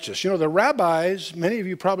the righteous. You know, the rabbis, many of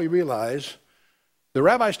you probably realize, the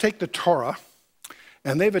rabbis take the Torah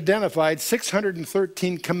and they've identified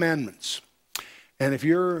 613 commandments. And if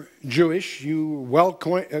you're Jewish, you're well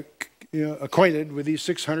acquainted with these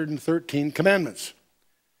 613 commandments.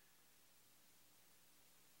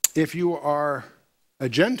 If you are a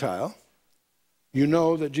Gentile, you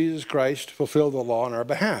know that Jesus Christ fulfilled the law on our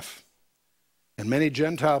behalf. And many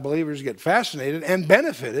Gentile believers get fascinated and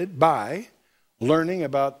benefited by learning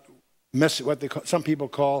about what some people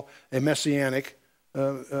call a messianic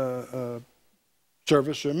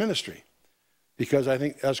service or ministry. Because I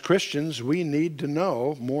think as Christians, we need to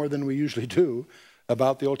know more than we usually do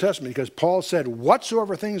about the Old Testament. Because Paul said,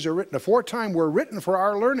 whatsoever things are written aforetime were written for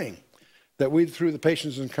our learning, that we through the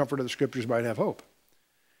patience and comfort of the Scriptures might have hope.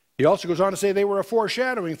 He also goes on to say they were a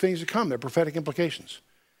foreshadowing things to come, their prophetic implications.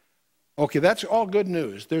 Okay, that's all good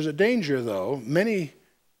news. There's a danger, though. Many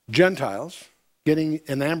Gentiles getting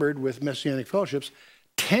enamored with messianic fellowships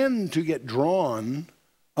tend to get drawn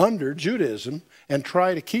under Judaism and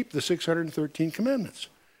try to keep the 613 commandments.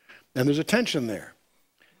 And there's a tension there.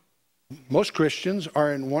 Most Christians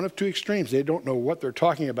are in one of two extremes. They don't know what they're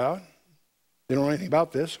talking about. They don't know anything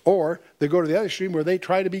about this. Or they go to the other extreme where they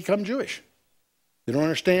try to become Jewish. They don't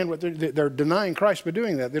understand what they're denying Christ by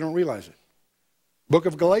doing that. They don't realize it. Book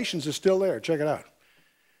of Galatians is still there. Check it out.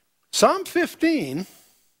 Psalm 15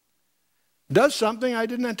 does something I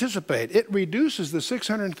didn't anticipate. It reduces the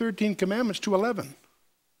 613 commandments to 11.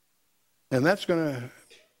 And that's going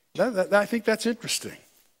to, I think that's interesting.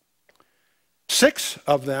 6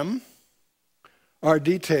 of them are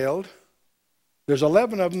detailed. There's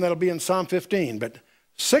 11 of them that'll be in Psalm 15, but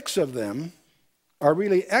 6 of them are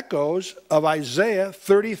really echoes of Isaiah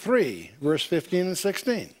 33, verse 15 and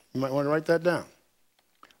 16. You might want to write that down.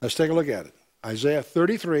 Let's take a look at it. Isaiah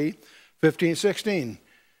 33, 15, 16,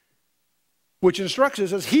 which instructs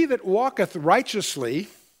us as he that walketh righteously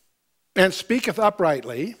and speaketh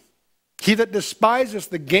uprightly, he that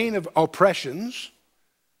despiseth the gain of oppressions,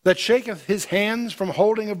 that shaketh his hands from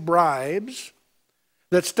holding of bribes,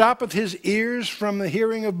 that stoppeth his ears from the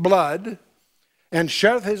hearing of blood, and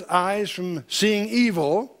shutteth his eyes from seeing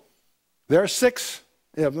evil. There are 6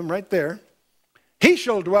 of them right there. He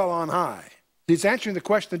shall dwell on high. He's answering the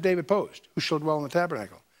question that David posed. Who shall dwell in the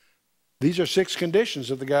tabernacle? These are 6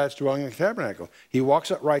 conditions of the guy that's dwelling in the tabernacle. He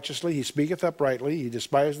walks up righteously. He speaketh uprightly. He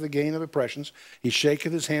despiseth the gain of oppressions. He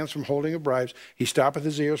shaketh his hands from holding of bribes. He stoppeth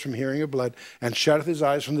his ears from hearing of blood, and shutteth his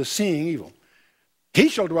eyes from the seeing evil. He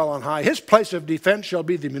shall dwell on high. His place of defense shall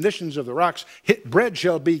be the munitions of the rocks. Bread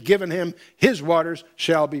shall be given him. His waters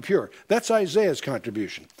shall be pure. That's Isaiah's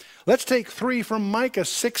contribution. Let's take 3 from Micah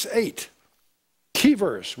 6:8. Key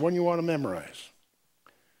verse, one you want to memorize.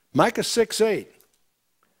 Micah 6:8.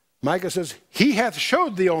 Micah says, he hath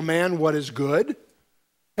showed thee, O man, what is good.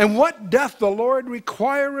 And what doth the Lord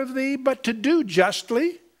require of thee but to do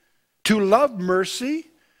justly, to love mercy,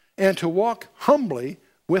 and to walk humbly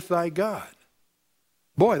with thy God?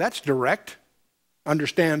 Boy, that's direct,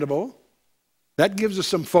 understandable. That gives us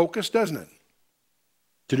some focus, doesn't it?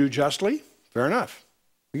 To do justly, fair enough.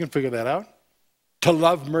 We can figure that out. To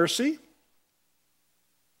love mercy,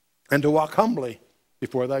 and to walk humbly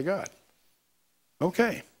before thy God.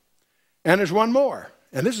 Okay. And there's one more,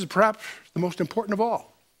 and this is perhaps the most important of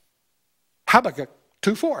all. Habakkuk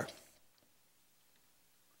 2:4.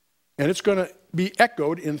 And it's going to be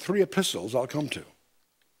echoed in 3 epistles I'll come to.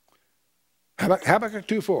 Habakkuk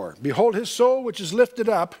 2:4. Behold, his soul which is lifted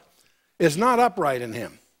up is not upright in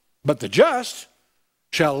him, but the just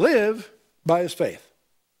shall live by his faith.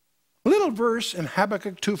 A little verse in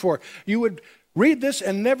Habakkuk 2:4. You would read this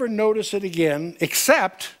and never notice it again,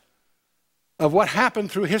 except of what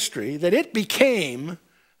happened through history, that it became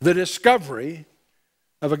the discovery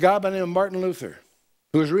of a guy by the name of Martin Luther,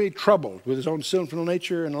 who was really troubled with his own sinful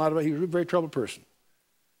nature, and he was a very troubled person.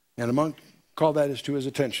 And a monk called that to his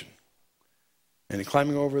attention. And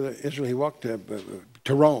climbing over Israel, he walked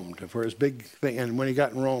to Rome for his big thing. And when he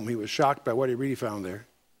got in Rome, he was shocked by what he really found there.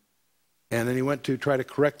 And then he went to try to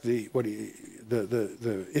correct the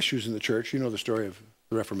issues in the church. You know the story of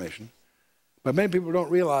the Reformation. But many people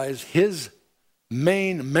don't realize his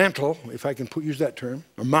main mantle, if I can use that term,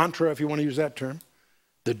 or mantra if you want to use that term,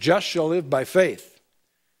 the just shall live by faith.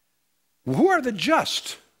 Who are the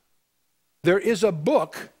just? There is a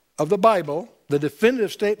book of the Bible, the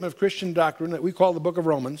definitive statement of Christian doctrine that we call the book of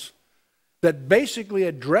Romans, that basically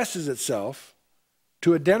addresses itself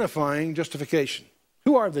to identifying justification.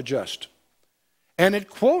 Who are the just? And it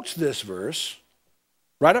quotes this verse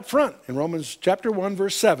right up front. In Romans chapter 1,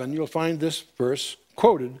 verse 7, you'll find this verse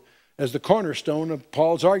quoted as the cornerstone of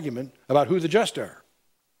Paul's argument about who the just are.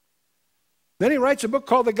 Then he writes a book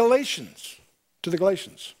called the Galatians, to the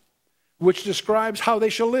Galatians, which describes how they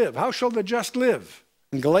shall live. How shall the just live?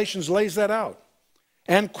 And Galatians lays that out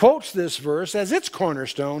and quotes this verse as its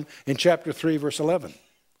cornerstone in chapter 3, verse 11.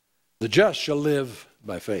 The just shall live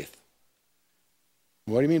by faith.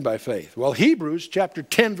 What do you mean by faith? Well, Hebrews chapter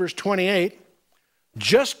 10, verse 28,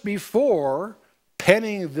 just before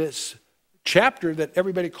penning this chapter that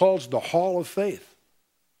everybody calls the Hall of Faith,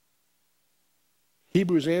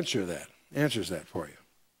 Hebrews answers that for you.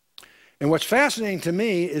 And what's fascinating to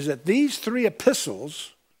me is that these three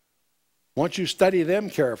epistles, once you study them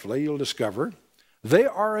carefully, you'll discover they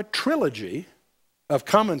are a trilogy of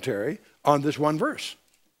commentary on this one verse.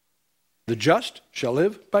 The just shall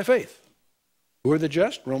live by faith. Who are the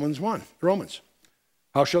just? Romans 1. Romans.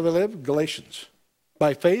 How shall they live? Galatians.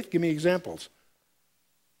 By faith, give me examples.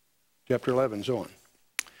 Chapter 11, so on.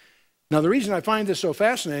 Now, the reason I find this so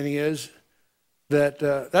fascinating is that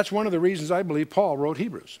that's one of the reasons I believe Paul wrote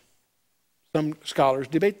Hebrews. Some scholars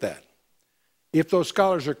debate that. If those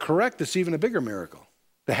scholars are correct, it's even a bigger miracle.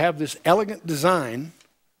 To have this elegant design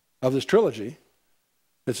of this trilogy,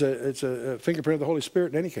 it's a fingerprint of the Holy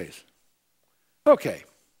Spirit in any case. Okay,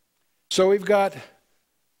 so we've got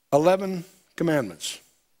 11 commandments.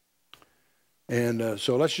 And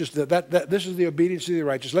so let's just, this is the obedience to the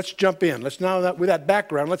righteous. Let's jump in. Let's now, with that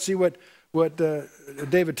background, let's see what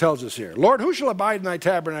David tells us here. Lord, who shall abide in thy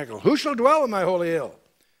tabernacle? Who shall dwell in thy holy hill?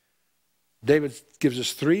 David gives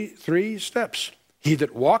us three steps. He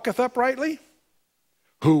that walketh uprightly,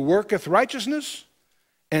 who worketh righteousness,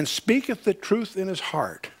 and speaketh the truth in his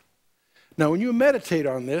heart. Now, when you meditate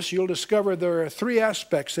on this, you'll discover there are three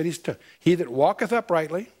aspects that he that walketh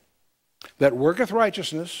uprightly, that worketh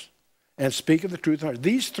righteousness, and speaketh the truth in his heart.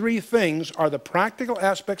 These three things are the practical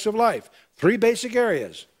aspects of life. Three basic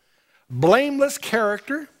areas. Blameless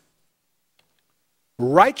character,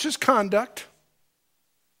 righteous conduct,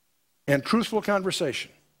 and truthful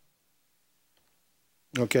conversation.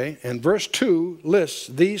 Okay, and verse 2 lists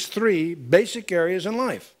these three basic areas in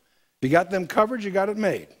life. You got them covered, you got it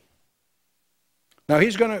made. Now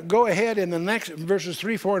he's going to go ahead in the next verses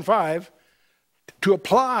 3, 4, and 5 to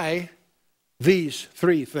apply these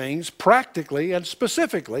three things practically and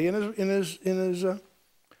specifically in his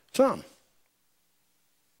psalm.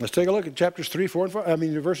 Let's take a look at chapters 3, 4, and 5.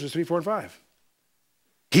 Verses 3, 4, and 5.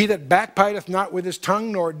 He that backbiteth not with his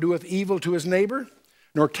tongue, nor doeth evil to his neighbor,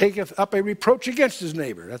 nor taketh up a reproach against his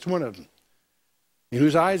neighbor. That's one of them. In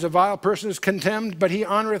whose eyes a vile person is contemned, but he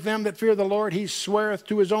honoreth them that fear the Lord. He sweareth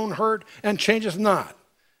to his own hurt, and changeth not.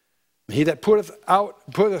 He that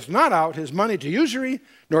putteth not out his money to usury,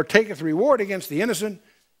 nor taketh reward against the innocent,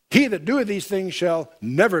 he that doeth these things shall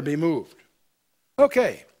never be moved.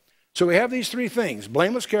 Okay, so we have these three things: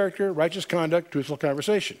 blameless character, righteous conduct, truthful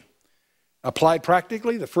conversation. Applied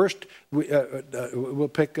practically, the first, we'll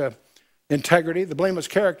pick integrity. The blameless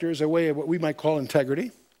character is a way of what we might call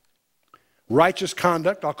integrity. Righteous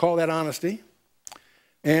conduct, I'll call that honesty.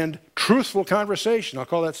 And truthful conversation, I'll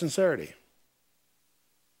call that sincerity.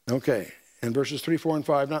 Okay, and verses 3, 4, and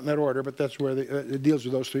 5, not in that order, but that's where it deals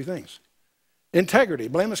with those three things. Integrity,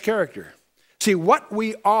 blameless character. See, what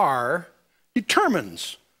we are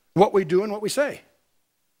determines what we do and what we say.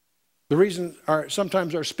 The reason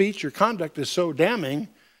sometimes our speech or conduct is so damning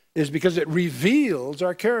is because it reveals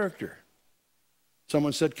our character.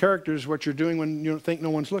 Someone said character is what you're doing when you don't think no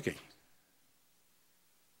one's looking.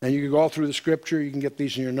 And you can go all through the scripture. You can get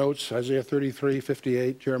these in your notes. Isaiah 33,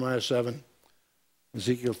 58, Jeremiah 7,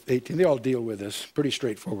 Ezekiel 18. They all deal with this. Pretty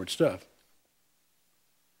straightforward stuff.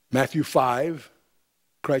 Matthew 5,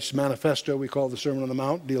 Christ's manifesto, we call the Sermon on the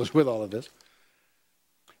Mount, deals with all of this.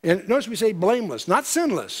 And notice we say blameless, not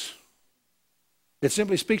sinless. It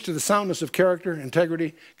simply speaks to the soundness of character,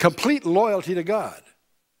 integrity, complete loyalty to God.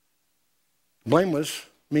 Blameless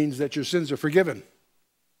means that your sins are forgiven.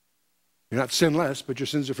 You're not sinless, but your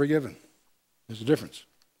sins are forgiven. There's a difference.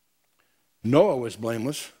 Noah was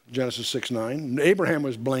blameless, Genesis 6:9. Abraham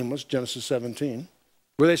was blameless, Genesis 17.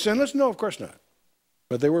 Were they sinless? No, of course not.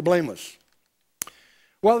 But they were blameless.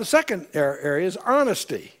 Well, the second area is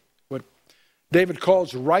honesty, what David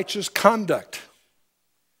calls righteous conduct.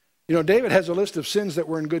 You know, David has a list of sins that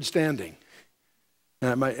were in good standing.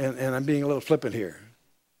 And I'm being a little flippant here.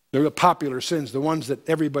 They're the popular sins, the ones that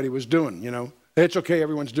everybody was doing, you know. It's okay,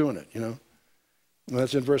 everyone's doing it, you know. And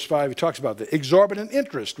that's in verse 5. He talks about that. Exorbitant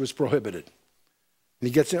interest was prohibited. And he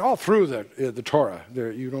gets in all through the Torah.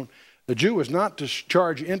 The Jew was not to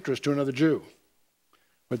charge interest to another Jew.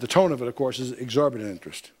 But the tone of it, of course, is exorbitant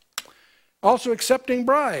interest. Also accepting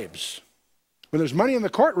bribes. When there's money in the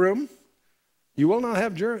courtroom, you will not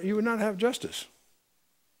have justice.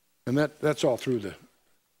 And that's all through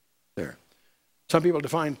there. Some people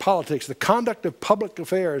define politics, the conduct of public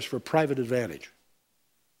affairs for private advantage.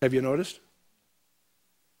 Have you noticed?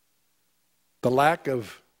 the lack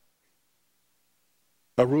of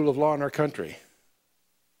a rule of law in our country.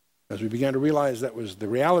 As we began to realize that was the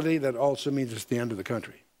reality, that also means it's the end of the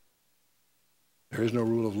country. There is no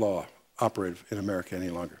rule of law operative in America any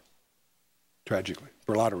longer, tragically,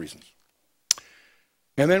 for a lot of reasons.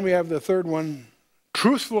 And then we have the third one,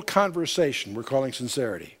 truthful conversation, we're calling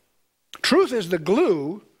sincerity. Truth is the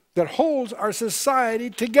glue that holds our society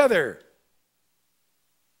together.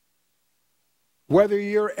 Whether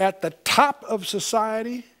you're at the top of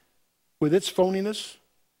society with its phoniness,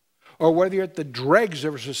 or whether you're at the dregs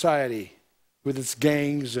of society with its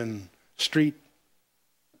gangs and street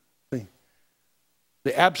thing,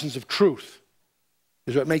 the absence of truth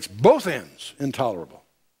is what makes both ends intolerable.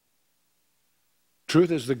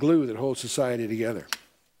 Truth is the glue that holds society together.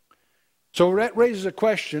 So that raises a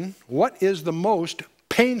question, what is the most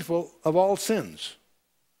painful of all sins?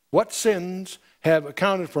 What sins have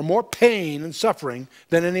accounted for more pain and suffering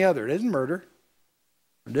than any other? It isn't murder.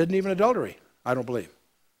 It isn't even adultery, I don't believe.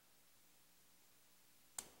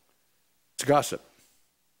 It's gossip.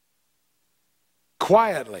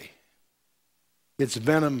 Quietly, its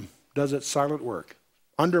venom does its silent work,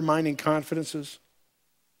 undermining confidences,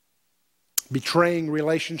 betraying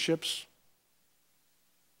relationships,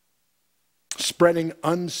 spreading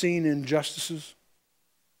unseen injustices,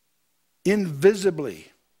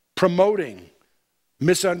 invisibly promoting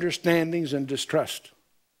misunderstandings and distrust.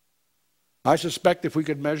 I suspect if we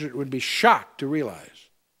could measure it, we'd be shocked to realize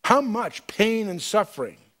how much pain and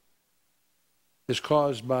suffering is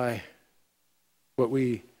caused by what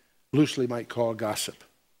we loosely might call gossip.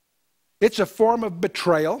 It's a form of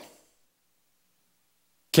betrayal.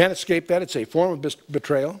 Can't escape that. It's a form of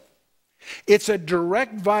betrayal. It's a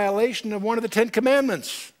direct violation of one of the 10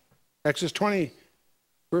 Commandments. Exodus 20,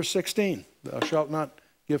 verse 16. Thou shalt not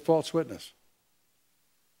give false witness.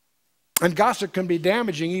 And gossip can be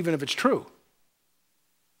damaging even if it's true.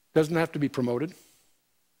 Doesn't have to be promoted.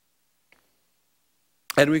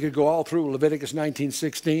 And we could go all through Leviticus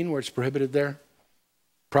 19:16, where it's prohibited there.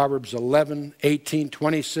 Proverbs 11, 18,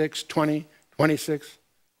 26, 20, 26.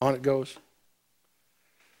 On it goes.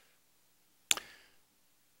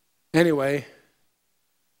 Anyway,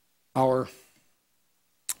 our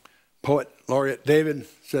poet laureate David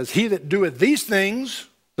says, he that doeth these things,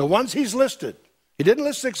 the ones he's listed, he didn't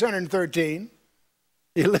list 613,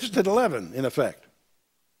 he listed 11 in effect.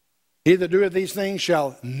 He that doeth these things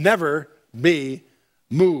shall never be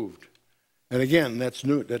moved. And again, that's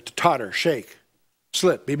new, that to totter, shake,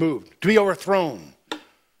 slip, be moved, to be overthrown.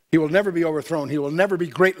 He will never be overthrown. He will never be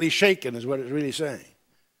greatly shaken, is what it's really saying.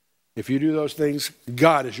 If you do those things,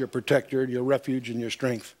 God is your protector, your refuge, and your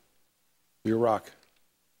strength, your rock.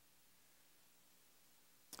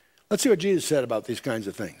 Let's see what Jesus said about these kinds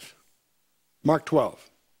of things. Mark 12.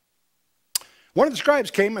 One of the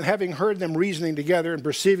scribes came, and having heard them reasoning together and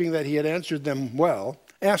perceiving that he had answered them well,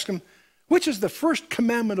 asked him, which is the first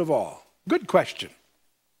commandment of all? Good question.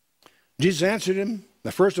 Jesus answered him,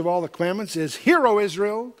 the first of all the commandments is, hear, O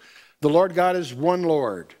Israel, the Lord God is one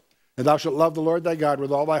Lord. And thou shalt love the Lord thy God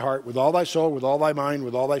with all thy heart, with all thy soul, with all thy mind,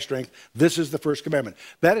 with all thy strength. This is the first commandment.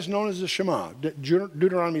 That is known as the Shema.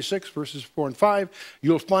 Deuteronomy 6, verses 4 and 5.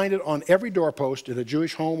 You'll find it on every doorpost in a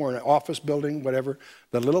Jewish home or an office building, whatever.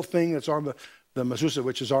 The little thing that's on the mezuzah,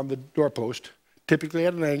 which is on the doorpost, typically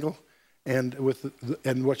at an angle, and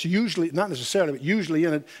what's usually, not necessarily, but usually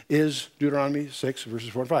in it is Deuteronomy 6, verses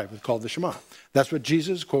 4 and 5. It's called the Shema. That's what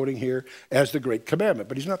Jesus is quoting here as the great commandment,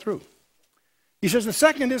 but he's not through. He says the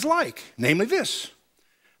second is like, namely this,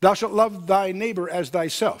 thou shalt love thy neighbor as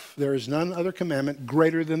thyself. There is none other commandment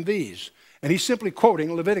greater than these. And he's simply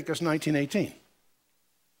quoting Leviticus 19:18.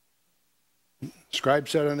 The scribe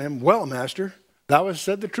said unto him, well, master, thou hast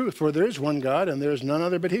said the truth, for there is one God, and there is none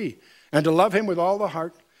other but he. And to love him with all the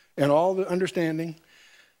heart, and all the understanding,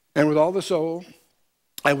 and with all the soul,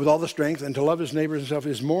 and with all the strength, and to love his neighbor as himself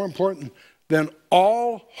is more important than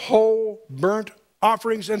all whole burnt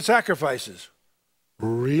offerings and sacrifices.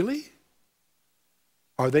 Really?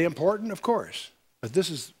 Are they important? Of course. But this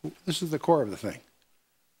is the core of the thing.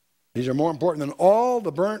 These are more important than all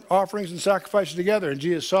the burnt offerings and sacrifices together. And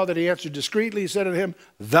Jesus saw that he answered discreetly. He said unto him,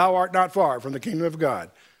 thou art not far from the kingdom of God.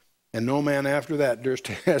 And no man after that durst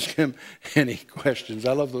to ask him any questions.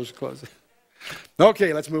 I love those clauses.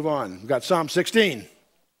 Okay, let's move on. We've got Psalm 16.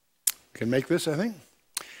 Can make this, I think.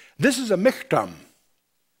 This is a miktam.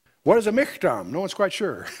 What is a miktam? No one's quite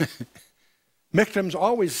sure. Miktams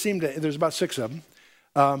always seem to, there's about 6 of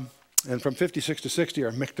them, and from 56 to 60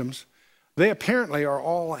 are miktams. They apparently are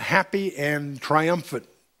all happy and triumphant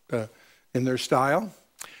in their style.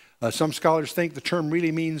 Some scholars think the term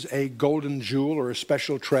really means a golden jewel or a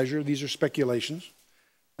special treasure. These are speculations.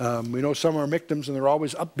 We know some are victims, and they're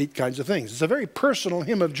always upbeat kinds of things. It's a very personal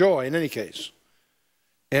hymn of joy in any case.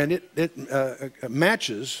 And it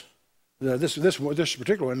matches, this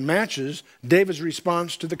particular one matches David's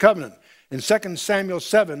response to the covenant. In 2 Samuel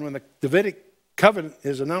 7, when the Davidic covenant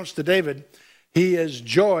is announced to David, he is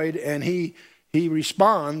joyed, and he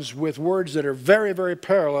responds with words that are very, very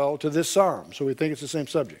parallel to this psalm. So we think it's the same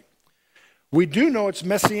subject. We do know it's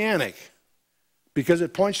messianic because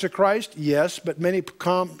it points to Christ, yes, but many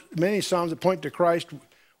psalms that point to Christ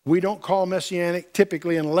we don't call messianic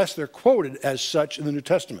typically unless they're quoted as such in the New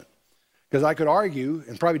Testament. Because I could argue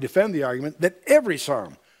and probably defend the argument that every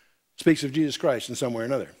psalm speaks of Jesus Christ in some way or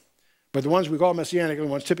another. But the ones we call messianic are the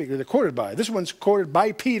ones typically they're quoted by. This one's quoted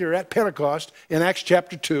by Peter at Pentecost in Acts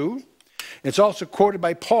chapter 2. It's also quoted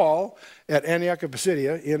by Paul at Antioch of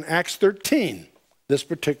Pisidia in Acts 13. This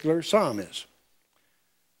particular psalm is.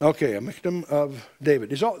 Okay, a victim of David.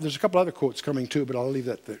 There's a couple other quotes coming too, but I'll leave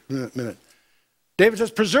that there in a minute. David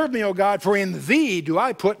says, "Preserve me, O God, for in thee do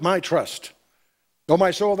I put my trust. O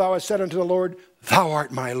my soul, thou hast said unto the Lord, thou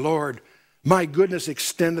art my Lord. My goodness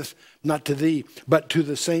extendeth not to thee, but to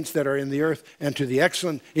the saints that are in the earth, and to the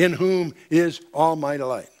excellent, in whom is all my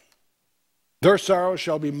delight. Their sorrows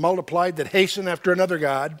shall be multiplied that hasten after another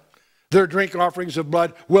God. Their drink offerings of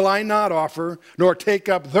blood will I not offer, nor take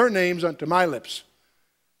up their names unto my lips."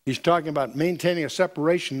 He's talking about maintaining a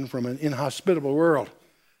separation from an inhospitable world.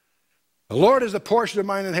 "The Lord is the portion of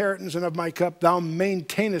mine inheritance and of my cup. Thou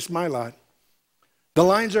maintainest my lot. The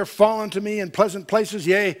lines are fallen to me in pleasant places.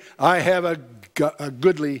 Yea, I have a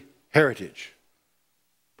goodly heritage."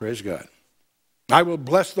 Praise God. "I will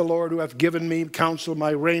bless the Lord who hath given me counsel.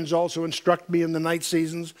 My reins also instruct me in the night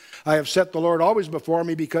seasons. I have set the Lord always before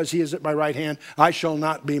me, because he is at my right hand. I shall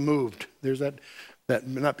not be moved." There's that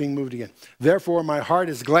not being moved again. "Therefore my heart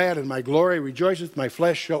is glad and my glory rejoiceth. My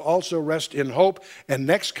flesh shall also rest in hope." And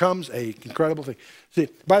next comes an incredible thing. See,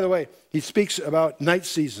 by the way, he speaks about night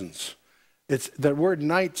seasons. The word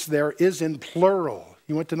nights there is in plural.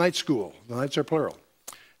 He went to night school. The nights are plural.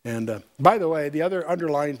 And by the way, the other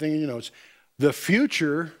underlying thing you know is the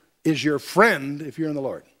future is your friend if you're in the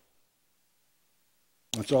Lord.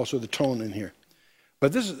 That's also the tone in here.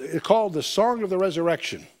 But this is called the Song of the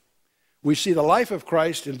Resurrection. We see the life of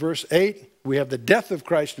Christ in verse 8. We have the death of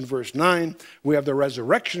Christ in verse 9. We have the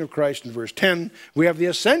resurrection of Christ in verse 10. We have the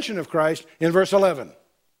ascension of Christ in verse 11.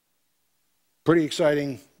 Pretty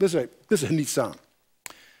exciting. This is a neat psalm.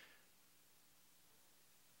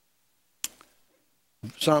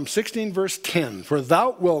 Psalm 16, verse 10. "For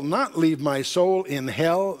thou wilt not leave my soul in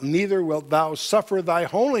hell, neither wilt thou suffer thy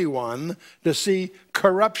Holy One to see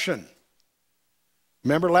corruption."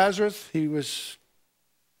 Remember Lazarus? He was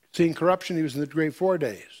seeing corruption. He was in the grave 4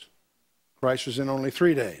 days. Christ was in only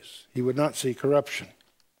 3 days. He would not see corruption.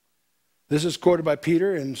 This is quoted by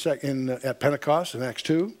Peter at Pentecost in Acts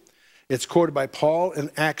 2. It's quoted by Paul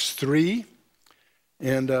in Acts 3.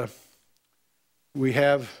 And we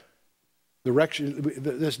have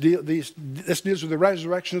this deals with the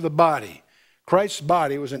resurrection of the body. Christ's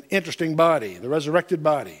body was an interesting body, the resurrected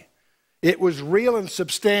body. It was real and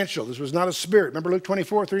substantial. This was not a spirit. Remember Luke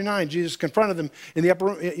 24:39. Jesus confronted them in the upper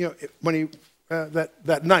room, when he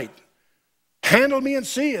that night. "Handle me and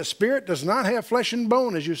see. A spirit does not have flesh and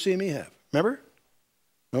bone as you see me have." Remember?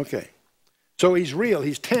 Okay. So he's real.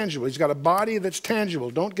 He's tangible. He's got a body that's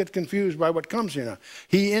tangible. Don't get confused by what comes here now.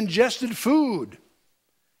 He ingested food.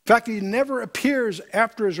 In fact, he never appears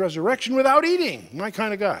after his resurrection without eating. My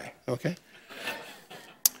kind of guy. Okay.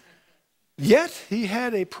 Yet he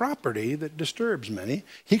had a property that disturbs many.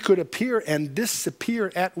 He could appear and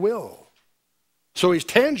disappear at will. So he's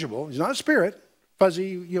tangible. He's not a spirit,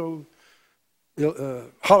 fuzzy,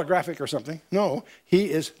 holographic or something. No, he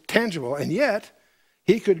is tangible. And yet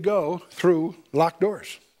he could go through locked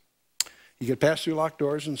doors. He could pass through locked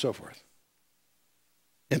doors and so forth.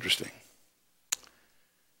 Interesting.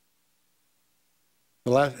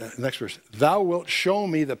 The next verse. "Thou wilt show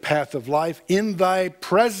me the path of life. In thy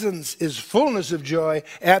presence is fullness of joy.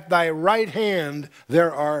 At thy right hand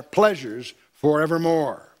there are pleasures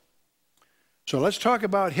forevermore." So let's talk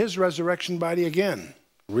about his resurrection body again.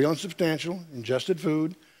 Real and substantial, ingested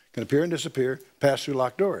food, can appear and disappear, pass through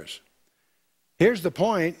locked doors. Here's the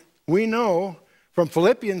point. We know from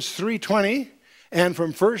Philippians 3:20 and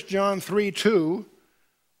from 1 John 3:2,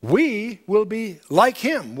 we will be like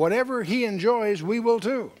him. Whatever he enjoys, we will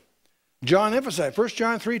too. John emphasized, 1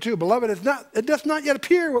 John 3:2, "Beloved, it doth not yet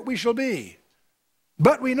appear what we shall be.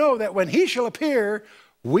 But we know that when he shall appear,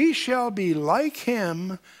 we shall be like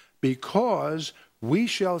him, because we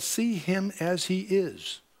shall see him as he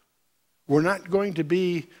is." We're not going to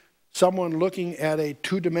be someone looking at a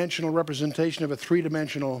two-dimensional representation of a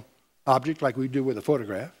three-dimensional object like we do with a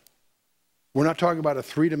photograph. We're not talking about a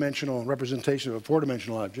three-dimensional representation of a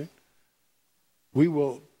four-dimensional object. We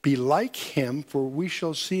will be like him, for we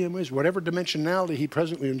shall see him as whatever dimensionality he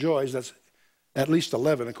presently enjoys, that's at least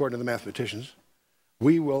 11 according to the mathematicians,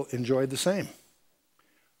 we will enjoy the same.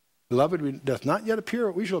 Beloved, doth not yet appear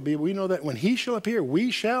what we shall be. We know that when he shall appear, we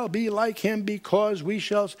shall be like him, because we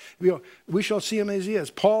shall see him as he is.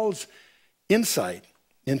 Paul's insight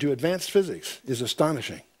into advanced physics is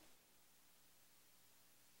astonishing.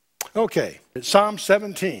 Okay, Psalm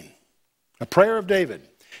 17, a prayer of David.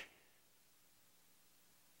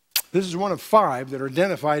 This is one of 5 that are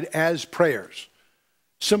identified as prayers.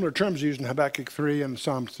 Similar terms used in Habakkuk 3 and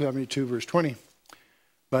Psalm 72, verse 20.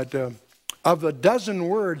 But of the dozen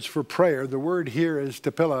words for prayer, the word here is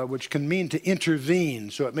tepillah, which can mean to intervene.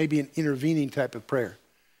 So it may be an intervening type of prayer.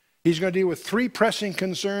 He's going to deal with 3 pressing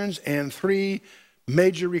concerns and 3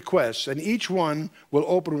 major requests, and each one will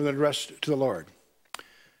open with an address to the Lord.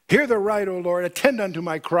 Hear the right, O Lord, attend unto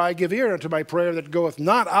my cry, give ear unto my prayer that goeth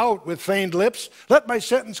not out with feigned lips. Let my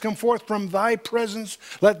sentence come forth from thy presence.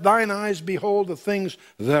 Let thine eyes behold the things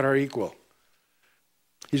that are equal.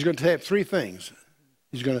 He's going to have 3 things.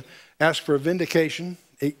 He's going to ask for a vindication,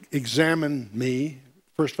 examine me,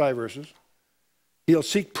 first 5 verses. He'll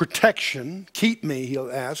seek protection, keep me,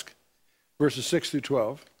 he'll ask, verses 6 through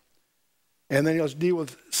 12. And then he'll deal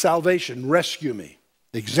with salvation, rescue me.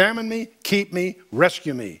 Examine me, keep me,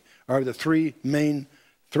 rescue me are the 3 main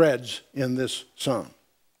threads in this psalm.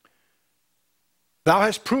 Thou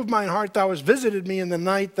hast proved mine heart, thou hast visited me in the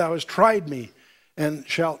night, thou hast tried me, and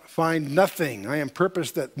shalt find nothing. I am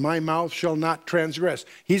purposed that my mouth shall not transgress.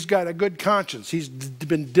 He's got a good conscience. He's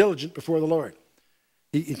been diligent before the Lord.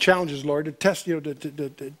 He challenges the Lord to test,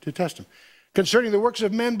 to test him. Concerning the works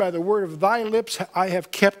of men, by the word of thy lips, I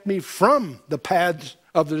have kept me from the paths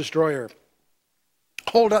of the destroyer.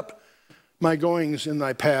 Hold up my goings in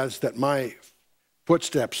thy paths, that my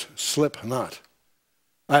footsteps slip not.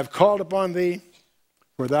 I have called upon thee,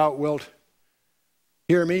 for thou wilt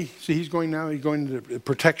hear me. See, he's going to the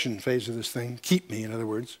protection phase of this thing. Keep me, in other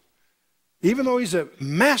words. Even though he's a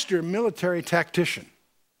master military tactician,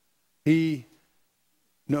 he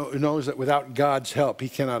knows that without God's help, he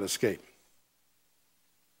cannot escape.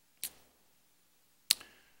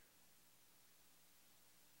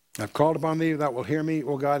 I've called upon thee, thou wilt hear me,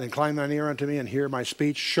 O God, incline thine ear unto me, and hear my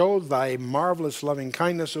speech. Show thy marvelous loving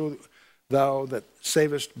kindness, O thou that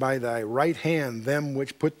savest by thy right hand them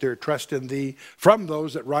which put their trust in thee, from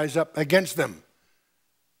those that rise up against them.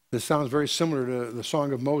 This sounds very similar to the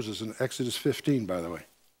song of Moses in Exodus 15, by the way.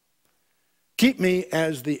 Keep me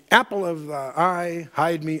as the apple of thy eye,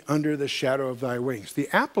 hide me under the shadow of thy wings. The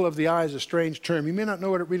apple of the eye is a strange term. You may not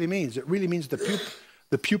know what it really means. It really means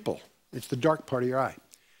the pupil. It's the dark part of your eye.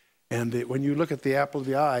 And when you look at the apple of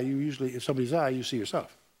the eye, you usually, in somebody's eye, you see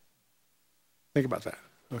yourself. Think about that,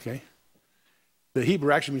 okay? The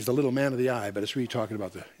Hebrew actually means the little man of the eye, but it's really talking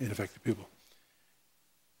about the ineffective pupil.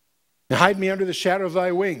 Now, hide me under the shadow of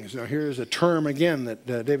thy wings. Now, here's a term, again, that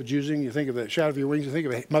David's using. You think of the shadow of your wings, you think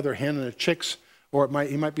of a mother hen and a chicks, or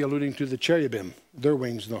he might be alluding to the cherubim, their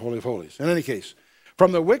wings in the Holy of Holies. In any case,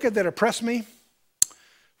 from the wicked that oppress me,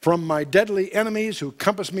 from my deadly enemies who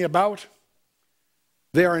compass me about,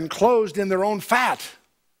 they are enclosed in their own fat.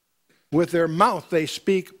 With their mouth they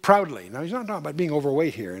speak proudly. Now, he's not talking about being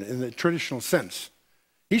overweight here in the traditional sense.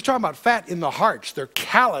 He's talking about fat in the hearts. They're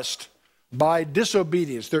calloused by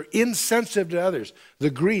disobedience. They're insensitive to others. The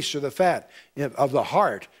grease or the fat of the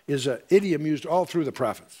heart is an idiom used all through the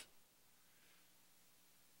prophets.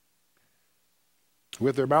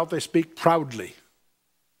 With their mouth they speak proudly.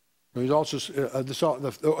 He's also,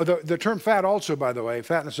 the term fat also, by the way,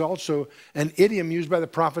 fatness is also an idiom used by the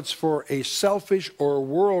prophets for a selfish or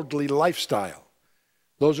worldly lifestyle.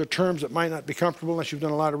 Those are terms that might not be comfortable unless you've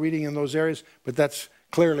done a lot of reading in those areas, but that's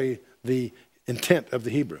clearly the intent of the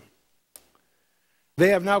Hebrew.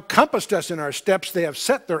 They have now compassed us in our steps. They have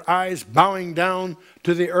set their eyes bowing down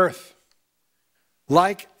to the earth.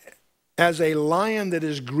 Like as a lion that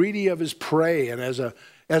is greedy of his prey, and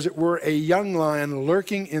as it were a young lion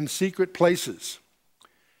lurking in secret places.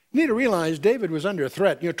 You need to realize David was under a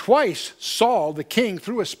threat. Twice Saul, the king,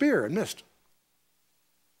 threw a spear and missed.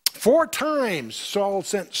 4 times Saul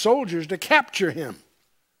sent soldiers to capture him.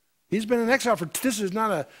 He's been in exile for, this is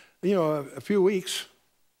not a few weeks,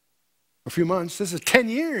 a few months. This is 10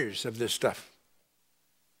 years of this stuff.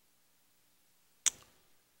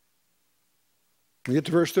 We get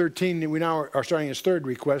to verse 13, we now are starting his 3rd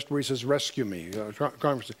request where he says, rescue me.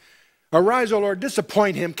 Arise, O Lord,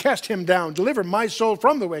 disappoint him, cast him down, deliver my soul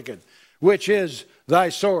from the wicked. which is thy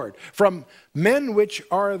sword. From men which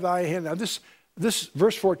are thy hand. Now this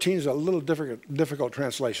verse 14 is a little difficult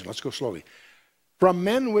translation. Let's go slowly. From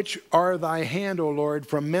men which are thy hand, O Lord,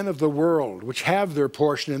 from men of the world, which have their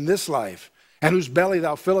portion in this life, and whose belly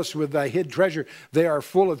thou fillest with thy hid treasure, they are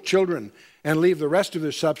full of children, and leave the rest of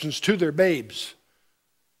their substance to their babes.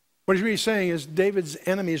 What he's really saying is David's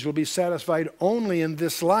enemies will be satisfied only in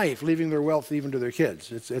this life, leaving their wealth even to their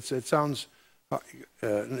kids. It sounds,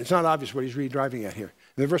 it's not obvious what he's really driving at here.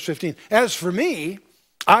 In verse 15, as for me,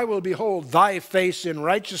 I will behold thy face in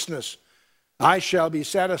righteousness. I shall be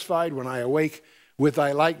satisfied when I awake with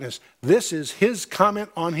thy likeness. This is his comment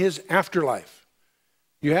on his afterlife.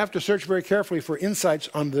 You have to search very carefully for insights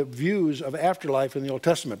on the views of afterlife in the Old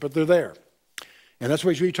Testament, but they're there. And that's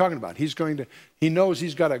what he's really talking about. He knows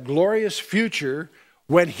he's got a glorious future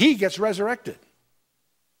when he gets resurrected,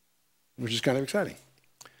 which is kind of exciting.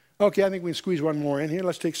 Okay, I think we can squeeze one more in here.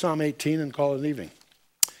 Let's take Psalm 18 and call it an evening.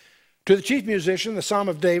 To the chief musician, the Psalm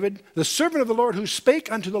of David, the servant of the Lord, who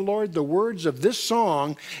spake unto the Lord the words of this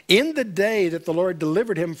song in the day that the Lord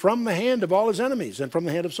delivered him from the hand of all his enemies and from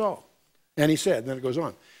the hand of Saul. And he said, and then it goes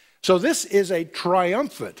on. So this is a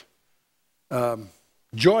triumphant,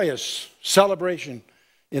 joyous celebration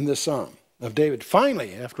in this psalm of David.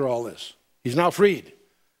 Finally, after all this, he's now freed.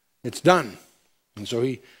 It's done. And so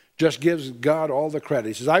he just gives God all the credit.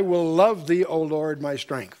 He says, I will love thee, O Lord, my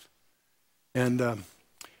strength. And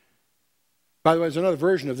by the way, there's another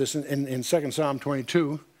version of this in 2 Psalm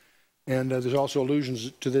 22. And there's also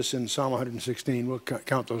allusions to this in Psalm 116. We'll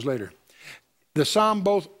count those later. The psalm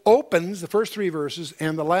both opens the first 3 verses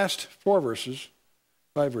and the last 5 verses,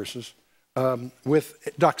 with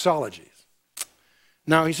doxologies.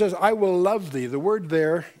 Now he says, I will love thee. The word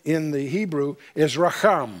there in the Hebrew is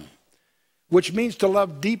racham, which means to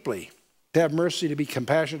love deeply, to have mercy, to be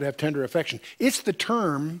compassionate, to have tender affection. It's the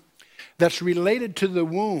term that's related to the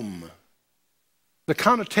womb. The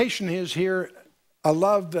connotation is here a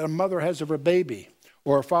love that a mother has of her baby,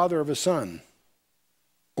 or a father of a son,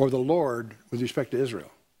 or the Lord with respect to Israel.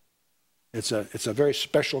 It's a very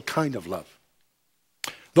special kind of love.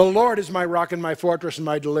 The Lord is my rock and my fortress and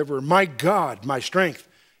my deliverer, my God, my strength,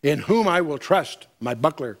 in whom I will trust, my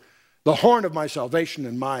buckler, the horn of my salvation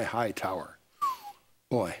and my high tower.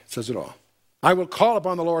 Boy, it says it all. I will call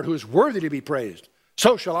upon the Lord who is worthy to be praised.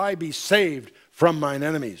 So shall I be saved from mine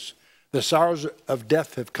enemies. The sorrows of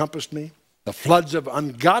death have compassed me. The floods of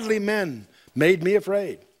ungodly men made me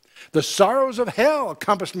afraid. The sorrows of hell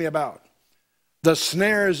compassed me about. The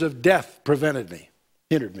snares of death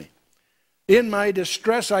hindered me. In my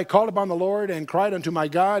distress I called upon the Lord and cried unto my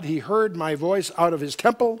God. He heard my voice out of his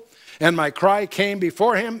temple, and my cry came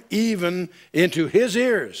before him, even into his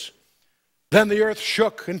ears. Then the earth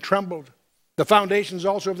shook and trembled. The foundations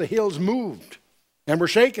also of the hills moved and were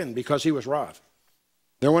shaken because he was wroth.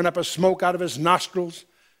 There went up a smoke out of his nostrils,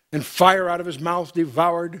 and fire out of his mouth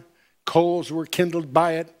devoured. Coals were kindled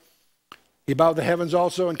by it. He bowed the heavens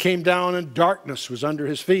also and came down, and darkness was under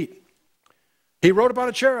his feet. He rode upon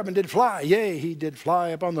a cherub and did fly. Yea, he did fly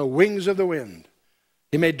upon the wings of the wind.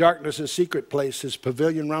 He made darkness his secret place. His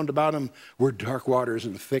pavilion round about him were dark waters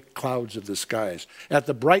and thick clouds of the skies. At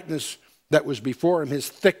the brightness that was before him, his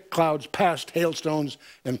thick clouds passed hailstones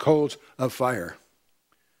and coals of fire.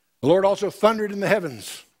 The Lord also thundered in the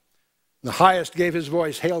heavens. The highest gave his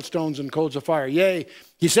voice, hailstones and coals of fire. Yea,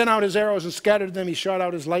 he sent out his arrows and scattered them. He shot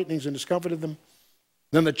out his lightnings and discomfited them.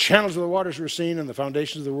 Then the channels of the waters were seen, and the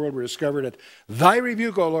foundations of the world were discovered at thy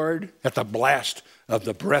rebuke, O Lord, at the blast of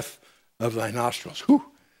the breath of thy nostrils. Whew.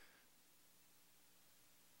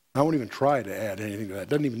 I won't even try to add anything to that. It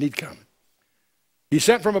doesn't even need comment. He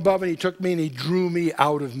sent from above, and he took me, and he drew me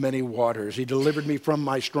out of many waters. He delivered me from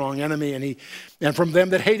my strong enemy, and from them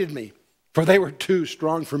that hated me, for they were too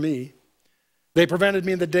strong for me. They prevented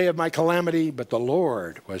me in the day of my calamity, but the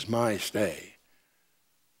Lord was my stay.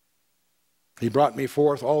 He brought me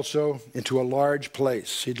forth also into a large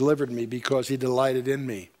place. He delivered me because he delighted in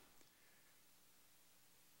me.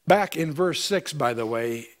 Back in verse 6, by the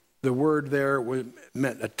way, the word there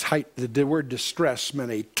meant the word distress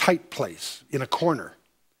meant a tight place, in a corner.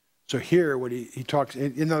 So here, what he talks,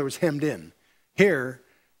 in other words, hemmed in. Here,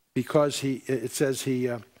 because it says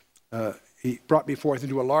he brought me forth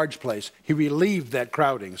into a large place, he relieved that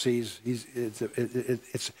crowding. See,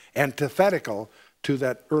 it's antithetical to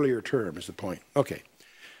that earlier term is the point. Okay.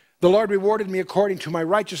 The Lord rewarded me according to my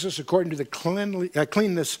righteousness, according to the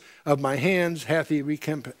cleanness of my hands hath he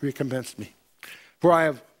recompensed me. For I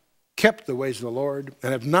have kept the ways of the Lord,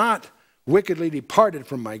 and have not wickedly departed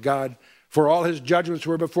from my God. For all his judgments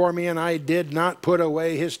were before me, and I did not put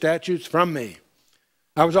away his statutes from me.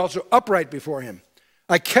 I was also upright before him.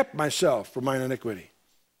 I kept myself from mine iniquity.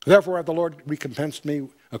 Therefore hath the Lord recompensed me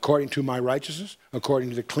according to my righteousness, according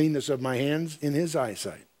to the cleanness of my hands in his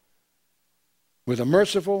eyesight. With a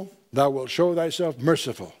merciful thou wilt show thyself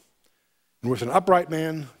merciful, and with an upright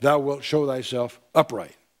man thou wilt show thyself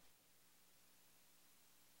upright.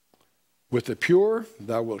 With the pure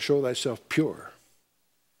thou wilt show thyself pure,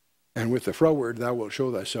 and with the froward thou wilt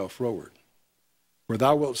show thyself froward. For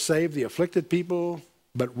thou wilt save the afflicted people,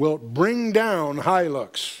 but wilt bring down high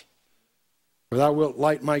looks. For thou wilt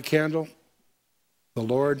light my candle, the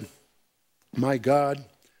Lord my God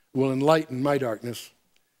will enlighten my darkness.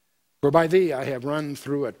 For by thee I have run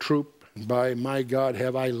through a troop, and by my God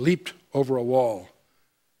have I leaped over a wall.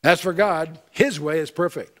 As for God, his way is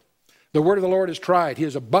perfect. The word of the Lord is tried. He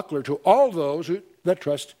is a buckler to all those that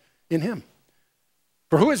trust in him.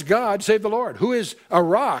 For who is God save the Lord? Who is a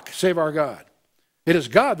rock save our God? It is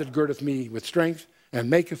God that girdeth me with strength, and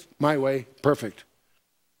maketh my way perfect.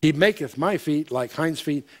 He maketh my feet like hinds'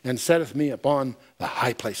 feet, and setteth me upon the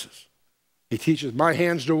high places. He teacheth my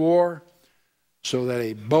hands to war, so that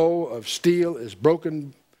a bow of steel is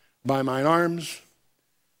broken by mine arms.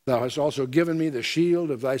 Thou hast also given me the shield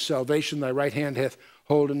of thy salvation. Thy right hand hath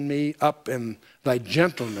holden me up, and thy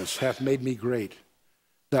gentleness hath made me great.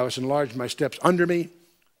 Thou hast enlarged my steps under me,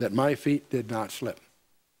 that my feet did not slip.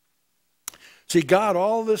 See, God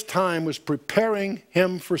all this time was preparing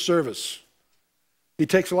him for service. He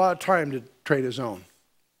takes a lot of time to train his own.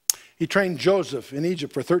 He trained Joseph in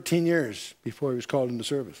Egypt for 13 years before he was called into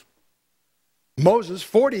service. Moses,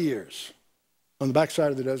 40 years on the backside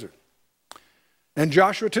of the desert. And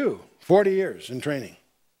Joshua too, 40 years in training.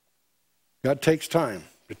 God takes time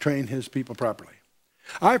to train his people properly.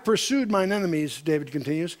 I pursued mine enemies, David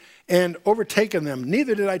continues, and overtaken them.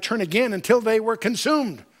 Neither did I turn again until they were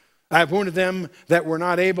consumed. I have wounded them that were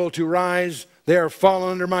not able to rise. They are fallen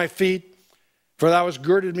under my feet. For thou hast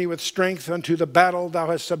girded me with strength unto the battle. Thou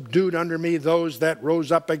hast subdued under me those that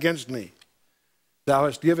rose up against me. Thou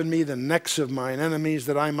hast given me the necks of mine enemies,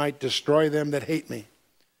 that I might destroy them that hate me.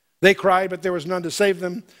 They cried, but there was none to save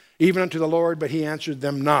them, even unto the Lord, but he answered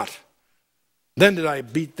them not. Then did I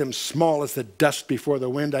beat them small as the dust before the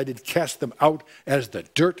wind. I did cast them out as the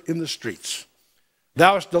dirt in the streets.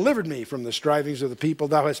 Thou hast delivered me from the strivings of the people.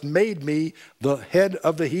 Thou hast made me the head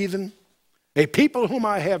of the heathen. A people whom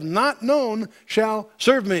I have not known shall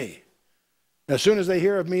serve me. As soon as they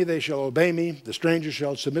hear of me, they shall obey me. The strangers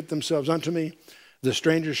shall submit themselves unto me. The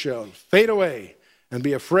strangers shall fade away and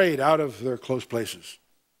be afraid out of their close places.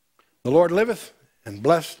 The Lord liveth, and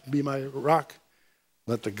blessed be my rock.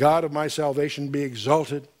 Let the God of my salvation be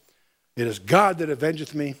exalted. It is God that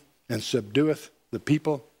avengeth me, and subdueth the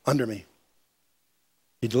people under me.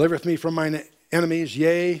 He delivereth me from mine enemies.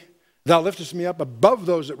 Yea, thou liftest me up above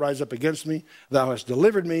those that rise up against me. Thou hast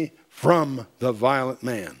delivered me from the violent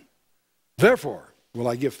man. Therefore will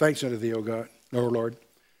I give thanks unto thee, O God, O Lord,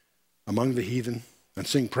 among the heathen, and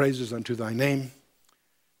sing praises unto thy name.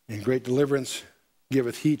 In great deliverance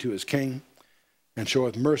giveth he to his king, and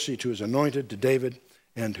showeth mercy to his anointed, to David,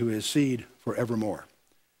 and to his seed forevermore.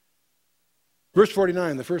 Verse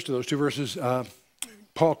 49, the first of those two verses,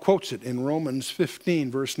 Paul quotes it in Romans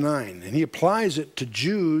 15, verse 9, and he applies it to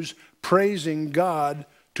Jews praising God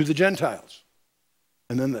to the Gentiles.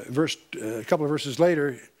 And then a couple of verses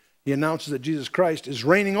later, he announces that Jesus Christ is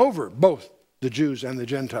reigning over both the Jews and the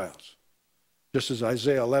Gentiles, just as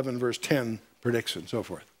Isaiah 11, verse 10 predicts, and so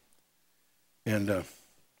forth. And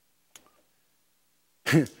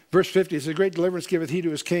verse 50, it says, great deliverance giveth he to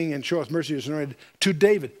his king, and showeth mercy to his anointed, to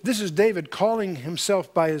David. This is David calling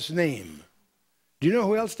himself by his name. Do you know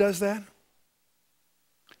who else does that?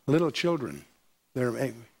 Little children.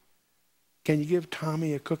 Can you give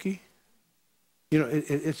Tommy a cookie? You know,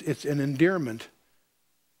 it's an endearment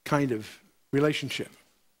kind of relationship.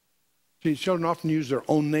 See, children often use their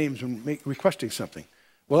own names when requesting something.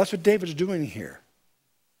 Well, that's what David's doing here.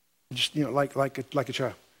 Just, you know, like a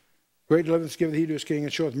child. Great deliverance giveth he to his king,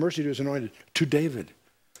 and showeth mercy to his anointed, to David,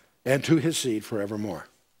 and to his seed forevermore.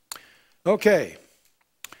 Okay.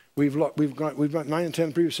 We've got 9 and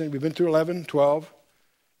 10 previous things. We've been through 11, 12,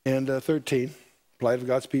 and 13. Plight of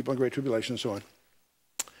God's people in great tribulation, and so on.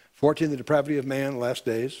 14, the depravity of man, last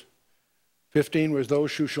days. 15 was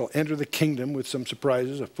those who shall enter the kingdom, with some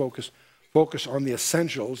surprises, a focus on the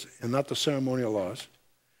essentials and not the ceremonial laws.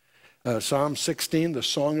 Psalm 16, the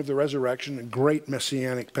song of the resurrection, a great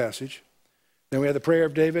messianic passage. Then we have the prayer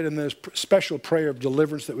of David and the special prayer of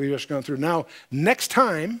deliverance that we've just gone through. Now, next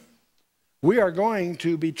time, we are going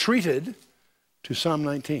to be treated to Psalm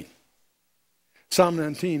 19. Psalm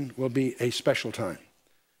 19 will be a special time.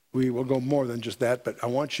 We will go more than just that, but I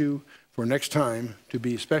want you for next time to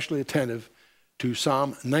be especially attentive to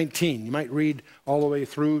Psalm 19. You might read all the way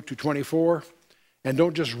through to 24, and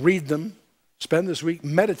don't just read them. Spend this week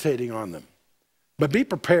meditating on them. But be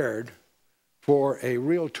prepared for a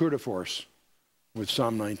real tour de force with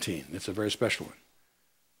Psalm 19. It's a very special one.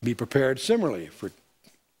 Be prepared similarly for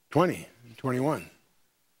 20, 21.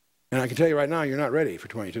 And I can tell you right now, you're not ready for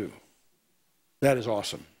 22. That is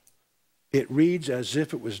awesome. It reads as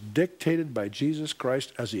if it was dictated by Jesus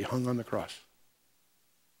Christ as he hung on the cross.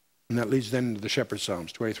 And that leads then into the Shepherd's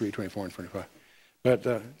Psalms, 23, 24, and 25.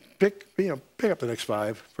 But pick up the next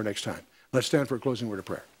 5 for next time. Let's stand for a closing word of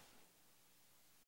prayer.